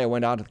 And Uriah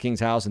went out to the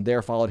king's house, and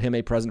there followed him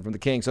a present from the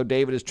king. So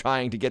David is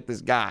trying to get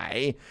this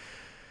guy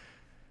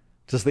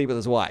to sleep with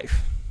his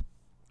wife.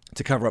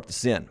 to cover up the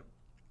sin.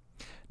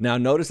 Now,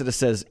 notice that it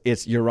says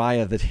it's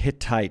Uriah the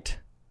Hittite.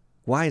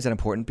 Why is that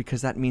important?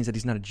 Because that means that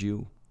he's not a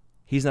Jew.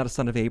 He's not a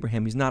son of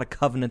Abraham. He's not a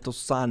covenantal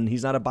son.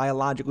 He's not a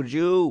biological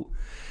Jew.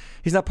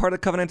 He's not part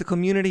of the covenantal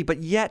community,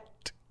 but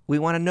yet we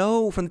want to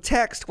know from the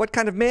text, what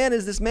kind of man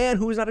is this man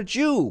who is not a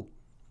Jew?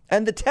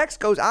 And the text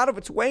goes out of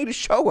its way to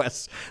show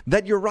us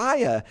that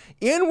Uriah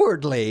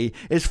inwardly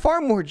is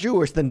far more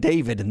Jewish than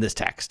David in this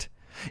text.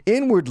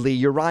 Inwardly,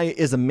 Uriah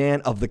is a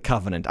man of the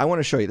covenant. I want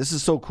to show you. This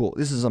is so cool.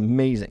 This is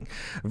amazing.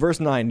 Verse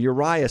 9,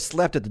 Uriah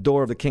slept at the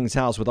door of the king's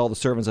house with all the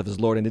servants of his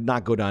lord and did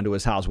not go down to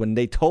his house. When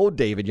they told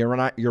David,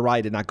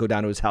 Uriah did not go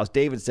down to his house,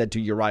 David said to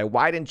Uriah,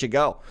 why didn't you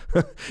go?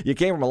 You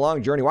came from a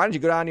long journey. Why didn't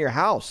you go down to your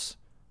house?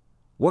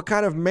 What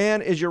kind of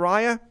man is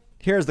Uriah?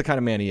 Here's the kind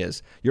of man he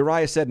is.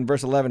 Uriah said in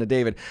verse 11 to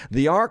David,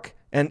 the ark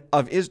and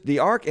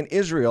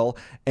Israel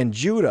and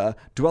Judah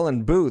dwell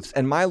in booths,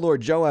 and my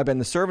lord Joab and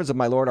the servants of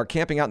my lord are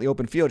camping out in the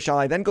open field. Shall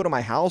I then go to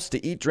my house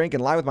to eat, drink,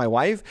 and lie with my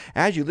wife?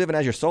 As you live and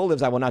as your soul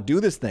lives, I will not do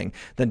this thing.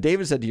 Then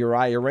David said to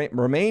Uriah,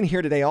 remain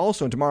here today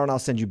also, and tomorrow I'll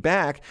send you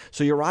back.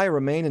 So Uriah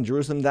remained in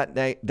Jerusalem that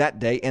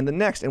day and the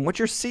next. And what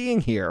you're seeing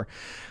here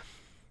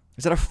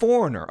is that a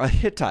foreigner, a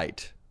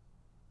Hittite,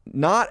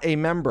 not a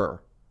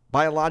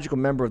biological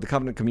member of the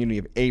covenant community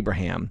of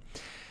Abraham,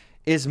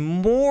 is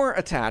more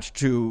attached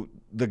to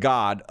the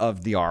God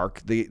of the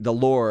ark, the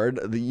Lord,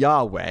 the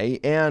Yahweh,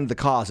 and the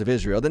cause of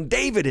Israel than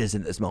David is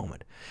in this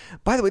moment.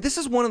 By the way, this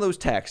is one of those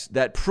texts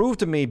that prove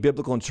to me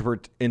biblical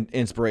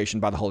inspiration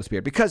by the Holy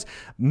Spirit, because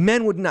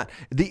the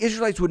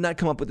Israelites would not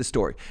come up with the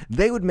story.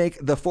 They would make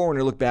the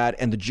foreigner look bad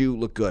and the Jew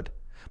look good.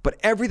 But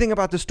everything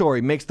about the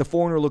story makes the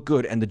foreigner look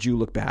good and the Jew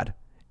look bad.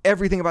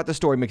 Everything about the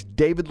story makes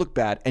David look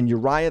bad and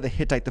Uriah the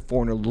Hittite, the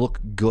foreigner, look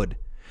good,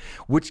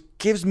 which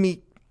gives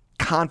me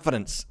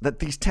confidence that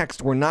these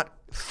texts were not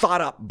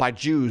thought up by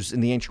Jews in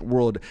the ancient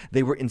world.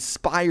 They were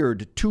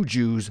inspired to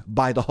Jews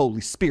by the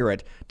Holy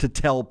Spirit to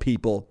tell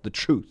people the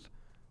truth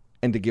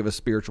and to give us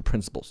spiritual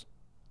principles,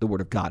 the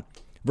Word of God.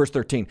 Verse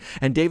 13,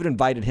 and David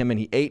invited him, and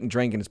he ate and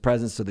drank in his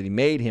presence so that he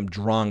made him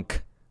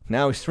drunk.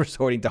 Now he's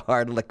resorting to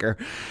hard liquor.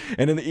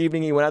 And in the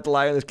evening he went out to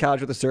lie on his couch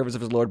with the servants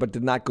of his Lord, but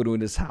did not go to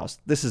his house.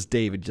 This is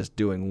David just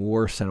doing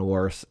worse and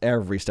worse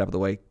every step of the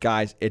way.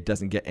 Guys, it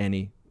doesn't get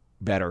any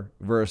better.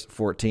 Verse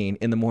 14,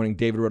 in the morning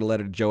David wrote a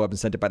letter to Joab and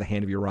sent it by the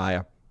hand of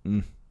Uriah.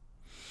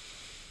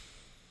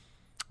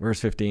 Verse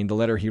 15, the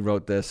letter he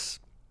wrote this,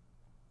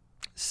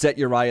 set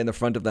Uriah in the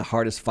front of the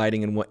hardest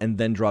fighting and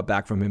then draw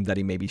back from him that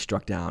he may be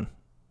struck down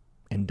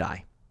and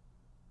die.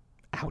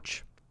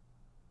 Ouch.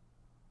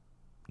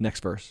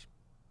 Next verse.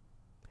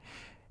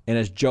 And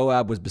as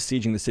Joab was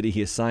besieging the city,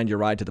 he assigned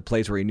Uriah to the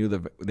place where he knew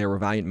that there were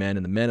valiant men,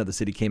 and the men of the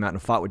city came out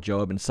and fought with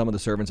Joab, and some of the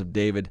servants of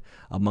David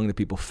among the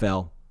people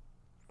fell.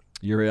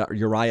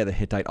 Uriah the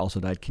Hittite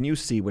also died. Can you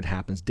see what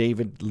happens?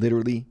 David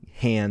literally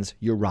hands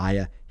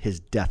Uriah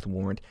his death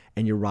warrant,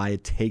 and Uriah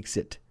takes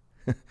it.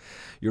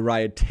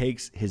 Uriah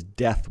takes his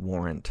death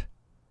warrant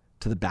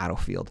to the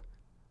battlefield.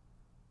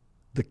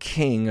 The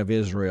king of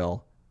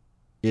Israel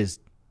is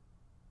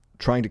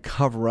trying to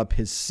cover up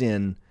his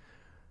sin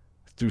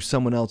through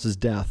someone else's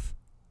death.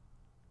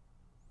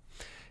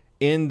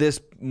 In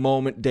this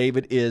moment,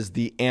 David is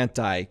the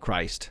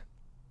Antichrist.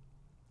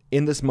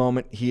 In this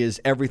moment, he is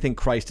everything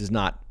Christ is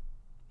not.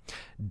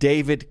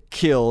 David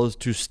kills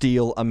to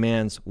steal a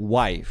man's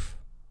wife.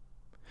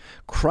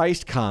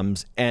 Christ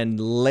comes and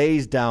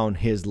lays down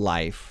his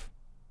life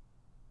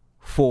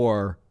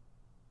for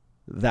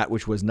that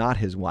which was not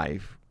his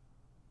wife,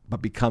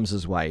 but becomes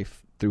his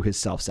wife through his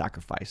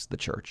self-sacrifice, the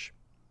church.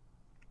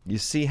 You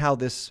see how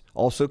this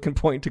also can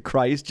point to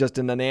Christ just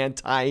in an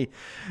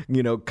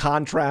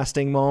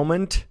contrasting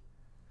moment?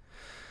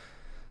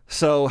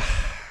 So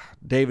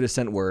David has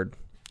sent word.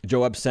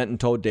 Joab sent and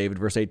told David,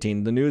 verse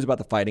 18, the news about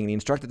the fighting, and he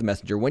instructed the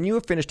messenger, when you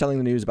have finished telling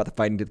the news about the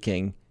fighting to the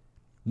king,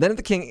 then if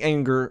the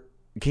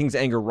king's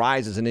anger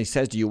rises, and he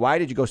says to you, why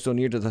did you go so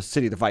near to the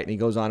city to fight? And he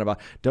goes on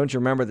about, don't you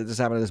remember that this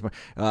happened at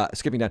this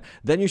skipping down.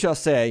 Then you shall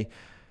say,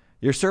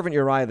 your servant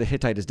Uriah the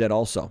Hittite is dead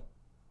also.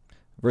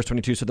 Verse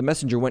 22, so the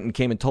messenger went and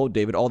came and told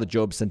David all that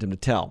Joab sent him to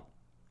tell.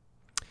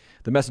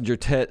 The messenger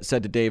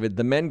said to David,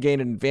 the men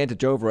gained an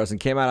advantage over us and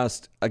came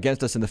out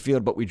against us in the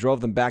field, but we drove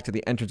them back to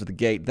the entrance of the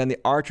gate. Then the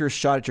archers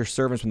shot at your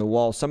servants from the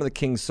wall. Some of the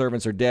king's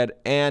servants are dead,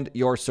 and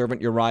your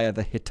servant Uriah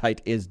the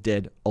Hittite is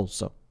dead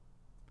also.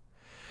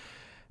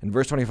 In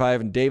verse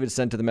 25, and David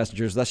said to the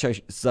messengers,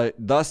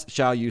 thus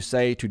shall you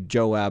say to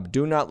Joab,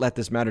 do not let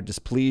this matter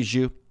displease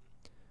you.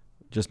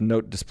 Just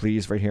note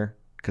displease right here,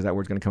 because that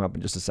word's going to come up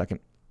in just a second.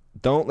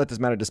 Don't let this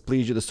matter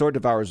displease you. The sword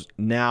devours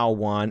now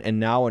one and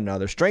now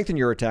another. Strengthen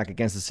your attack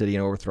against the city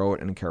and overthrow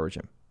it and encourage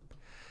him.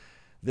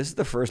 This is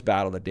the first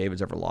battle that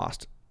David's ever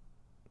lost.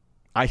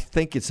 I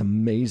think it's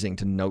amazing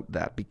to note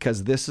that,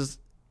 because this is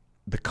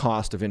the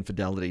cost of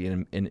infidelity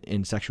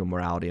in sexual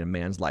morality in a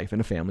man's life,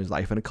 in a family's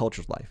life, in a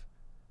culture's life.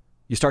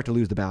 You start to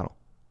lose the battle.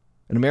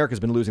 And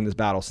America's been losing this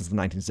battle since the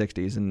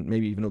 1960s and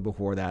maybe even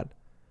before that.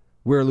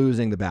 We're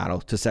losing the battle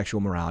to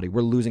sexual morality.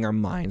 We're losing our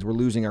minds.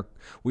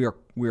 We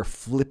are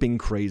flipping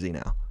crazy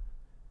now.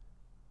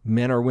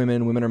 Men are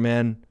women, women are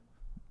men.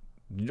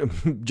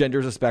 Gender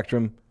is a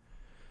spectrum.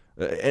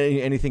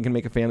 Anything can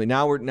make a family.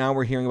 Now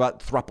we're hearing about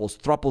thruples.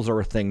 Thruples are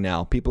a thing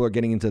now. People are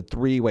getting into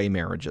 3-way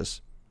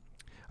marriages.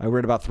 I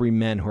read about 3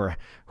 men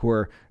who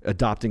are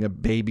adopting a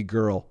baby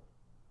girl.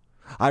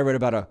 I read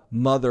about a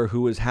mother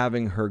who was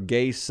having her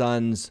gay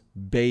son's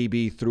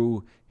baby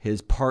through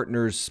his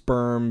partner's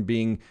sperm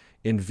being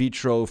in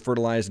vitro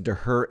fertilized into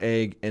her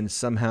egg and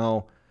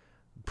somehow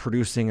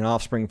producing an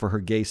offspring for her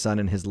gay son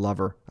and his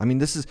lover. I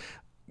mean,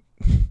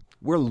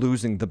 we're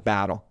losing the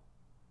battle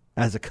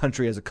as a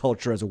country, as a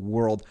culture, as a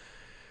world,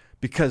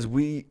 because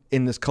we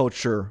in this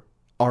culture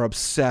are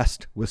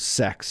obsessed with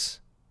sex.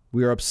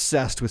 We are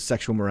obsessed with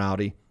sexual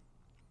morality.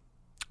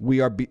 We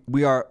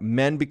are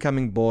men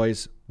becoming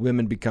boys,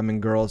 women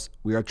becoming girls.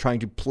 We are trying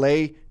to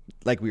play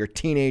like we are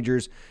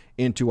teenagers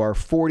into our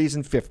 40s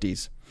and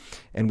 50s.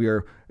 And we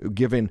are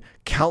given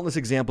countless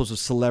examples of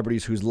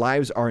celebrities whose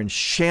lives are in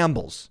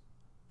shambles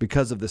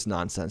because of this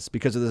nonsense,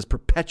 because of this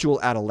perpetual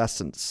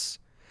adolescence.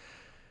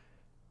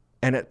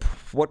 And at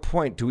what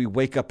point do we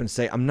wake up and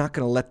say, I'm not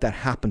going to let that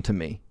happen to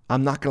me.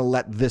 I'm not going to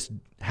let this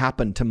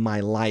happen to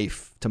my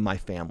life, to my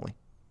family.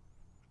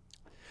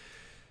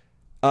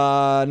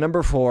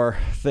 Number 4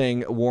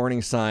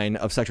 warning sign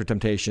of sexual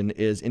temptation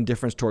is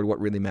indifference toward what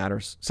really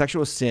matters.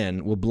 Sexual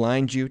sin will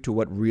blind you to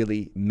what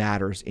really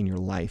matters in your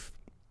life.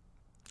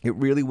 It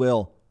really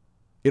will.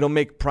 It'll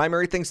make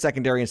primary things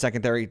secondary and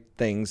secondary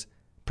things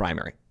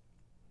primary.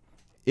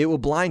 It will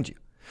blind you.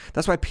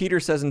 That's why Peter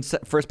says in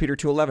 1 Peter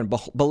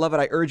 2:11, Beloved,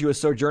 I urge you as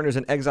sojourners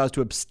and exiles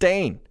to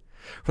abstain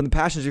from the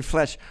passions of your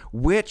flesh,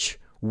 which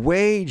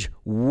wage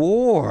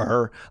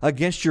war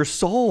against your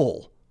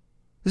soul.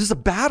 This is a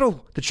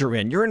battle that you're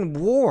in. You're in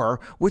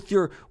war with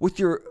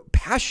your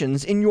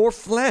passions in your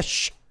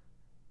flesh.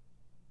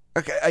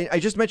 Okay, I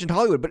just mentioned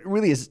Hollywood, but it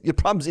really is, the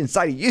problem's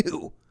inside of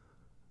you.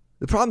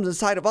 The problem's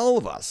inside of all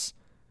of us.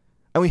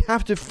 And we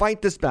have to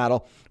fight this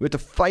battle. We have to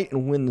fight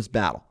and win this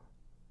battle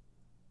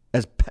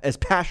as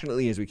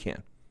passionately as we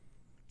can.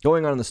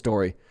 Going on in the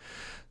story,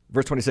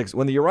 verse 26,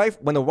 when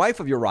the wife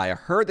of Uriah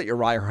heard that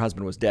Uriah, her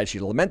husband, was dead, she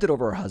lamented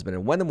over her husband.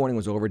 And when the morning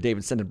was over,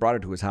 David sent and brought her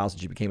to his house,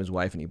 and she became his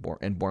wife, and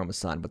bore him a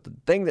son. But the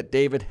thing that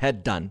David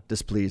had done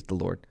displeased the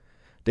Lord.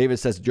 David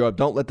says to Joab,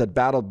 don't let the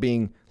battle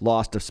being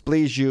lost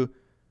displease you.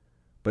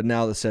 But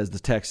now the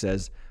text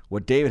says,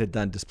 what David had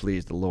done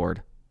displeased the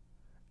Lord.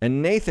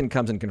 And Nathan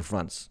comes and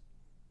confronts.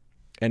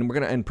 And we're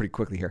going to end pretty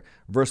quickly here.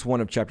 Verse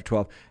 1 of chapter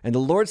 12. And the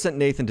Lord sent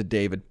Nathan to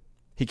David.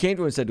 He came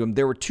to him and said to him,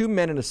 there were 2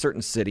 men in a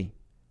certain city,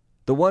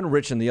 the one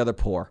rich and the other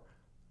poor.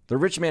 The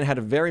rich man had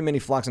very many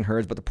flocks and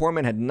herds, but the poor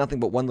man had nothing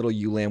but one little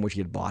ewe lamb which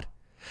he had bought.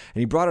 And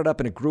he brought it up,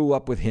 and it grew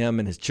up with him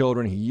and his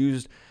children. He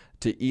used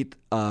to eat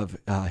of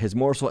his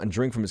morsel and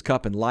drink from his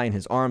cup and lie in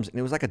his arms, and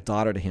it was like a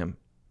daughter to him.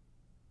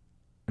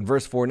 In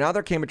verse 4, now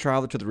there came a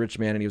traveler to the rich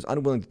man, and he was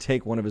unwilling to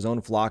take one of his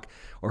own flock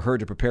or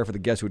herd to prepare for the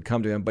guest who would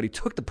come to him, but he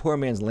took the poor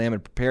man's lamb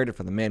and prepared it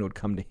for the man who would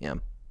come to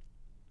him.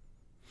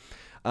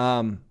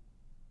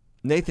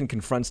 Nathan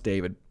confronts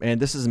David,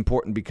 and this is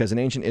important because in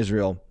ancient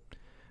Israel,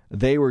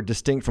 they were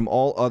distinct from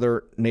all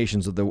other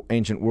nations of the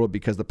ancient world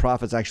because the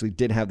prophets actually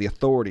did have the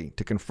authority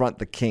to confront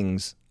the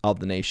kings of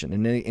the nation.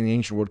 And in the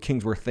ancient world,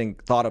 kings were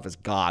thought of as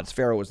gods.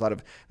 Pharaoh was thought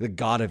of the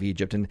god of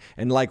Egypt,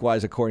 and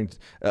likewise, according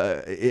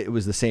to, it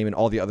was the same in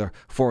all the other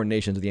foreign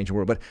nations of the ancient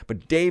world.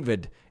 But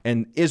David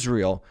and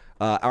Israel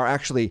are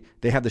actually,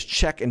 they have this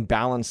check and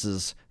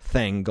balances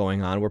thing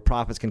going on where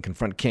prophets can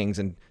confront kings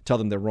and tell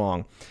them they're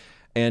wrong.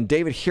 And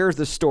David hears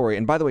this story,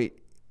 and by the way,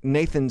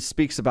 Nathan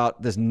speaks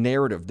about this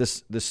narrative,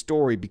 this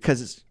story,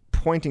 because it's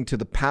pointing to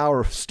the power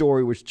of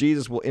story, which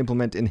Jesus will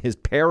implement in his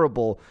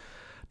parable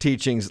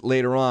teachings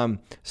later on.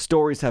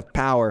 Stories have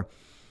power.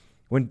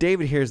 When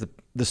David hears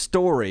the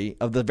story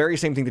of the very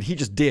same thing that he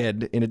just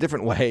did in a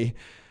different way,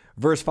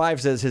 verse 5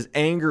 says, his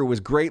anger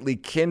was greatly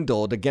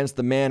kindled against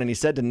the man, and he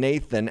said to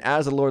Nathan,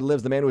 as the Lord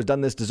lives, the man who has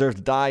done this deserves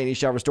to die, and he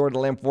shall restore the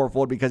lamb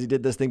fourfold because he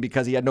did this thing,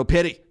 because he had no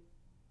pity.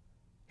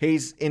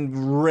 He's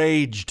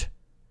enraged.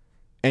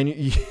 And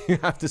you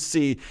have to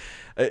see,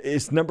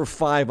 it's number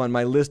 5 on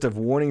my list of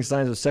warning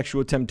signs of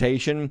sexual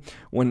temptation.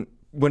 When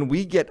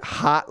we get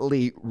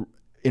hotly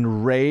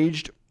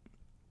enraged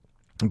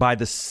by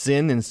the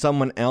sin in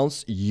someone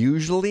else,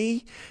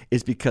 usually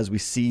is because we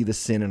see the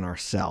sin in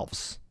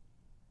ourselves.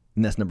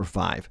 And that's number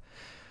 5.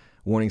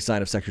 Warning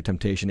sign of sexual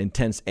temptation,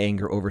 intense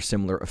anger over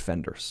similar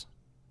offenders.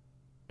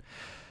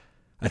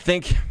 I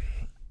think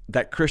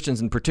that Christians,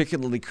 and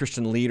particularly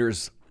Christian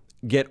leaders,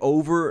 get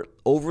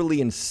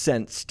overly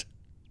incensed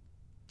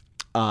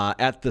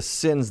at the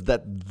sins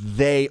that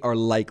they are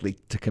likely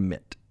to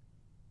commit.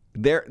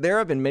 There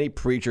have been many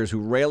preachers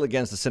who rail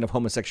against the sin of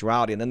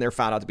homosexuality, and then they're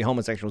found out to be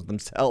homosexuals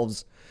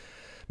themselves.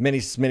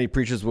 Many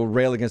preachers will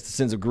rail against the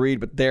sins of greed,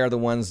 but they're the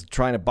ones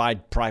trying to buy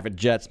private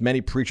jets. Many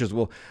preachers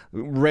will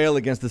rail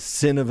against the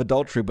sin of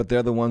adultery, but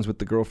they're the ones with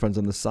the girlfriends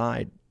on the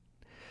side.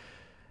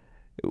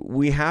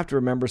 We have to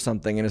remember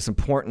something, and it's an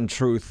important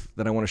truth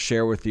that I want to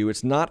share with you.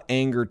 It's not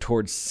anger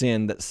towards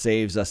sin that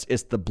saves us.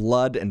 It's the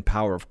blood and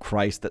power of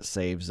Christ that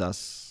saves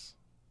us.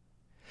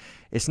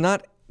 It's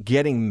not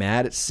getting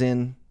mad at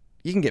sin.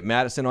 You can get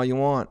mad at sin all you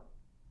want.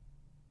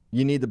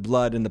 You need the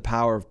blood and the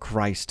power of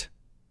Christ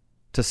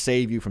to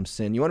save you from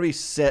sin. You want to be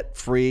set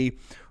free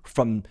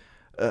from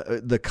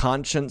the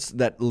conscience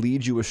that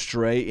leads you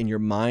astray in your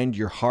mind,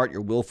 your heart,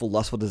 your willful,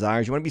 lustful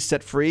desires. You want to be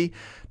set free?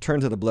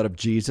 Turn to the blood of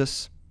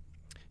Jesus.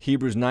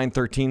 Hebrews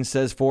 9:13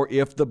 says, "For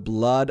if the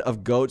blood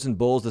of goats and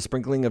bulls, the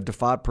sprinkling of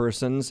defiled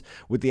persons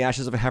with the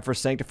ashes of a heifer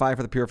sanctify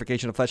for the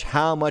purification of flesh,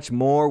 how much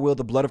more will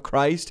the blood of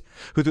Christ,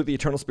 who through the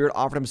eternal Spirit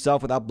offered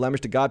himself without blemish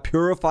to God,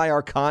 purify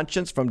our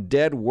conscience from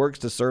dead works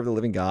to serve the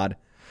living God?"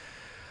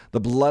 The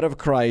blood of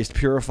Christ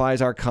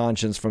purifies our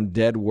conscience from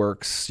dead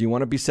works. You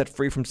want to be set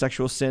free from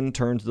sexual sin?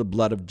 Turn to the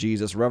blood of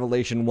Jesus.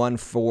 Revelation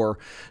 1:4.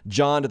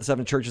 John to the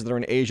 7 churches that are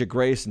in Asia,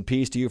 grace and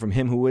peace to you from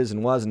him who is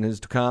and was and is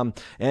to come,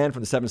 and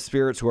from the 7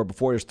 spirits who are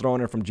before his throne,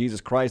 and from Jesus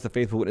Christ, the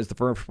faithful witness,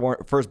 the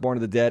firstborn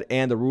of the dead,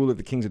 and the ruler of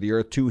the kings of the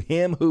earth, to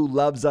him who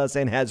loves us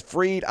and has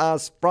freed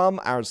us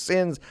from our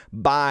sins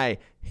by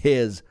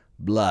his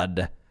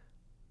blood.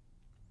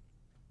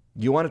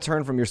 You want to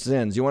turn from your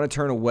sins. You want to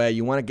turn away.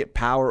 You want to get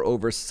power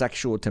over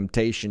sexual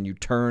temptation. You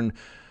turn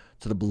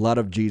to the blood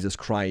of Jesus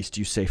Christ.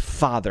 You say,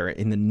 Father,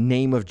 in the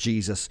name of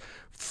Jesus,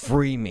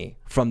 free me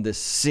from this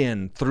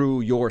sin through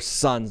your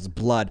son's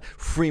blood.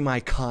 Free my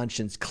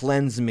conscience.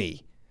 Cleanse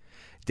me.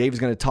 Dave's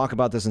going to talk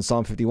about this in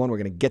Psalm 51. We're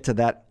going to get to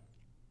that,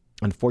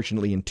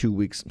 unfortunately, in 2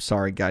 weeks. I'm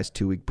sorry, guys,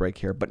 2-week break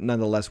here. But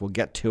nonetheless, we'll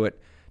get to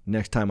it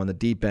next time on The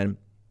Deep End.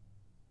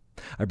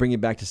 I bring you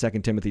back to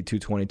 2 Timothy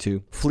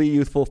 2:22. Flee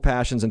youthful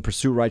passions and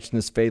pursue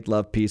righteousness, faith,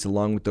 love, peace,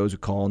 along with those who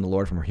call on the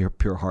Lord from a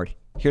pure heart.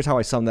 Here's how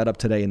I sum that up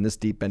today in this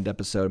Deep End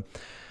episode.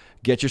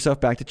 Get yourself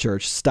back to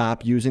church.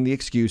 Stop using the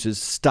excuses.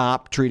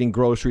 Stop treating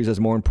groceries as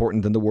more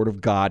important than the Word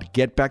of God.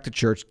 Get back to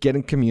church. Get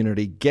in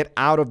community. Get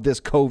out of this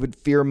COVID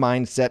fear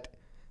mindset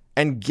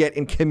and get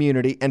in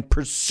community and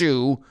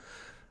pursue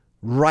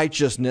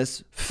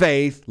righteousness,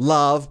 faith,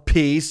 love,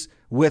 peace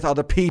with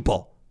other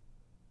people.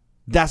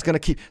 That's going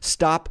to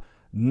stop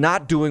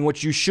not doing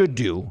what you should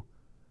do,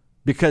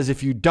 because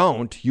if you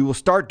don't, you will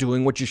start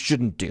doing what you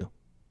shouldn't do.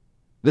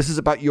 This is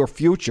about your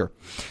future.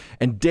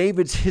 And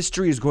David's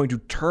history is going to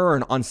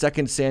turn on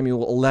 2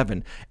 Samuel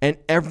 11, and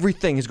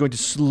everything is going to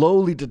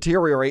slowly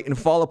deteriorate and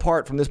fall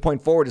apart from this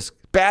point forward. It's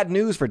bad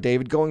news for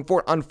David going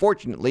forward,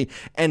 unfortunately,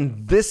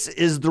 and this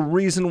is the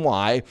reason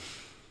why,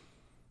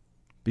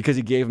 because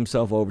he gave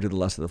himself over to the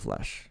lust of the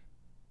flesh.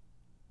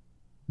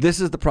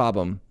 This is the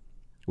problem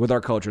with our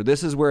culture.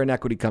 This is where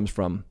inequity comes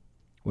from.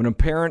 When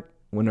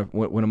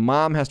a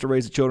mom has to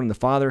raise the children, the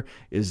father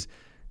is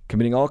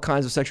committing all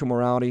kinds of sexual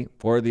morality,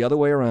 or the other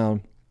way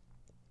around,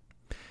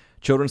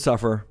 children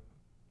suffer,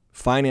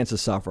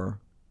 finances suffer,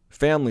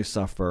 families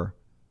suffer,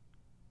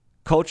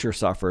 culture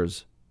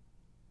suffers,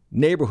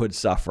 neighborhoods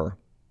suffer.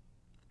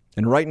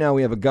 And right now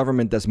we have a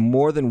government that's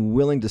more than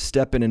willing to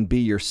step in and be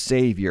your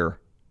savior.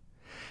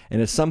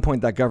 And at some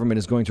point that government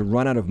is going to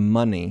run out of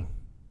money.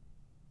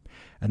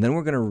 And then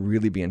we're going to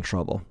really be in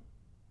trouble.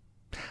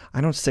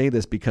 I don't say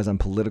this because I'm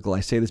political.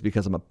 I say this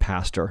because I'm a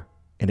pastor,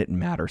 and it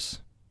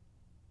matters.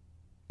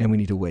 And we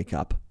need to wake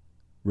up,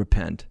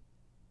 repent,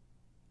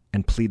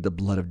 and plead the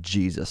blood of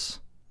Jesus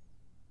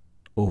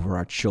over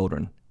our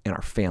children and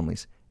our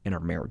families and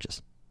our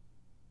marriages.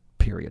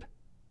 Period.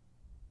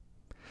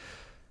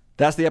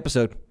 That's the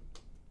episode.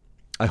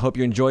 I hope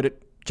you enjoyed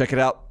it. Check it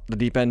out,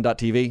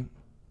 thedeepend.tv.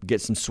 Get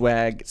some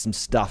swag, get some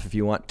stuff if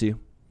you want to.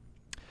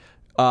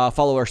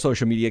 Follow our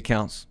social media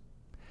accounts.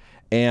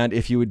 And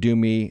if you would do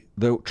me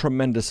the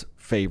tremendous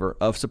favor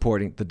of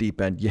supporting The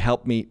Deep End, you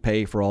help me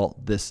pay for all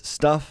this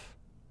stuff.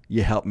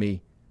 You help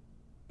me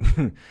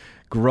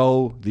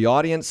grow the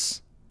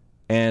audience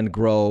and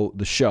grow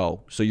the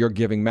show. So your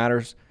giving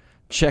matters.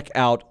 Check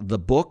out the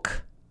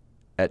book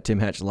at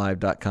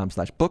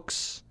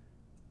timhatchlive.com/books.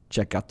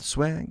 Check out the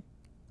swag.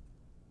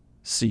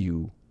 See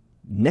you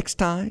next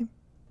time,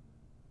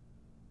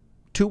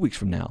 2 weeks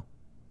from now,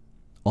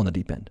 on The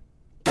Deep End.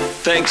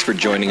 Thanks for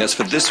joining us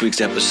for this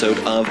week's episode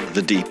of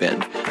The Deep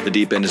End. The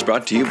Deep End is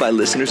brought to you by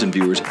listeners and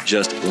viewers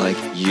just like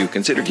you.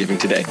 Consider giving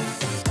today.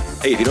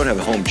 Hey, if you don't have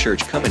a home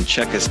church, come and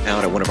check us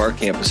out at one of our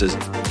campuses.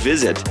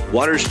 Visit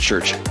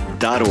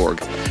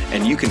waterschurch.org,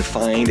 and you can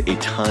find a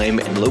time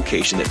and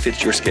location that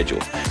fits your schedule.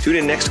 Tune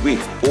in next week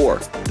for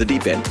The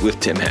Deep End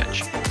with Tim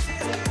Hatch.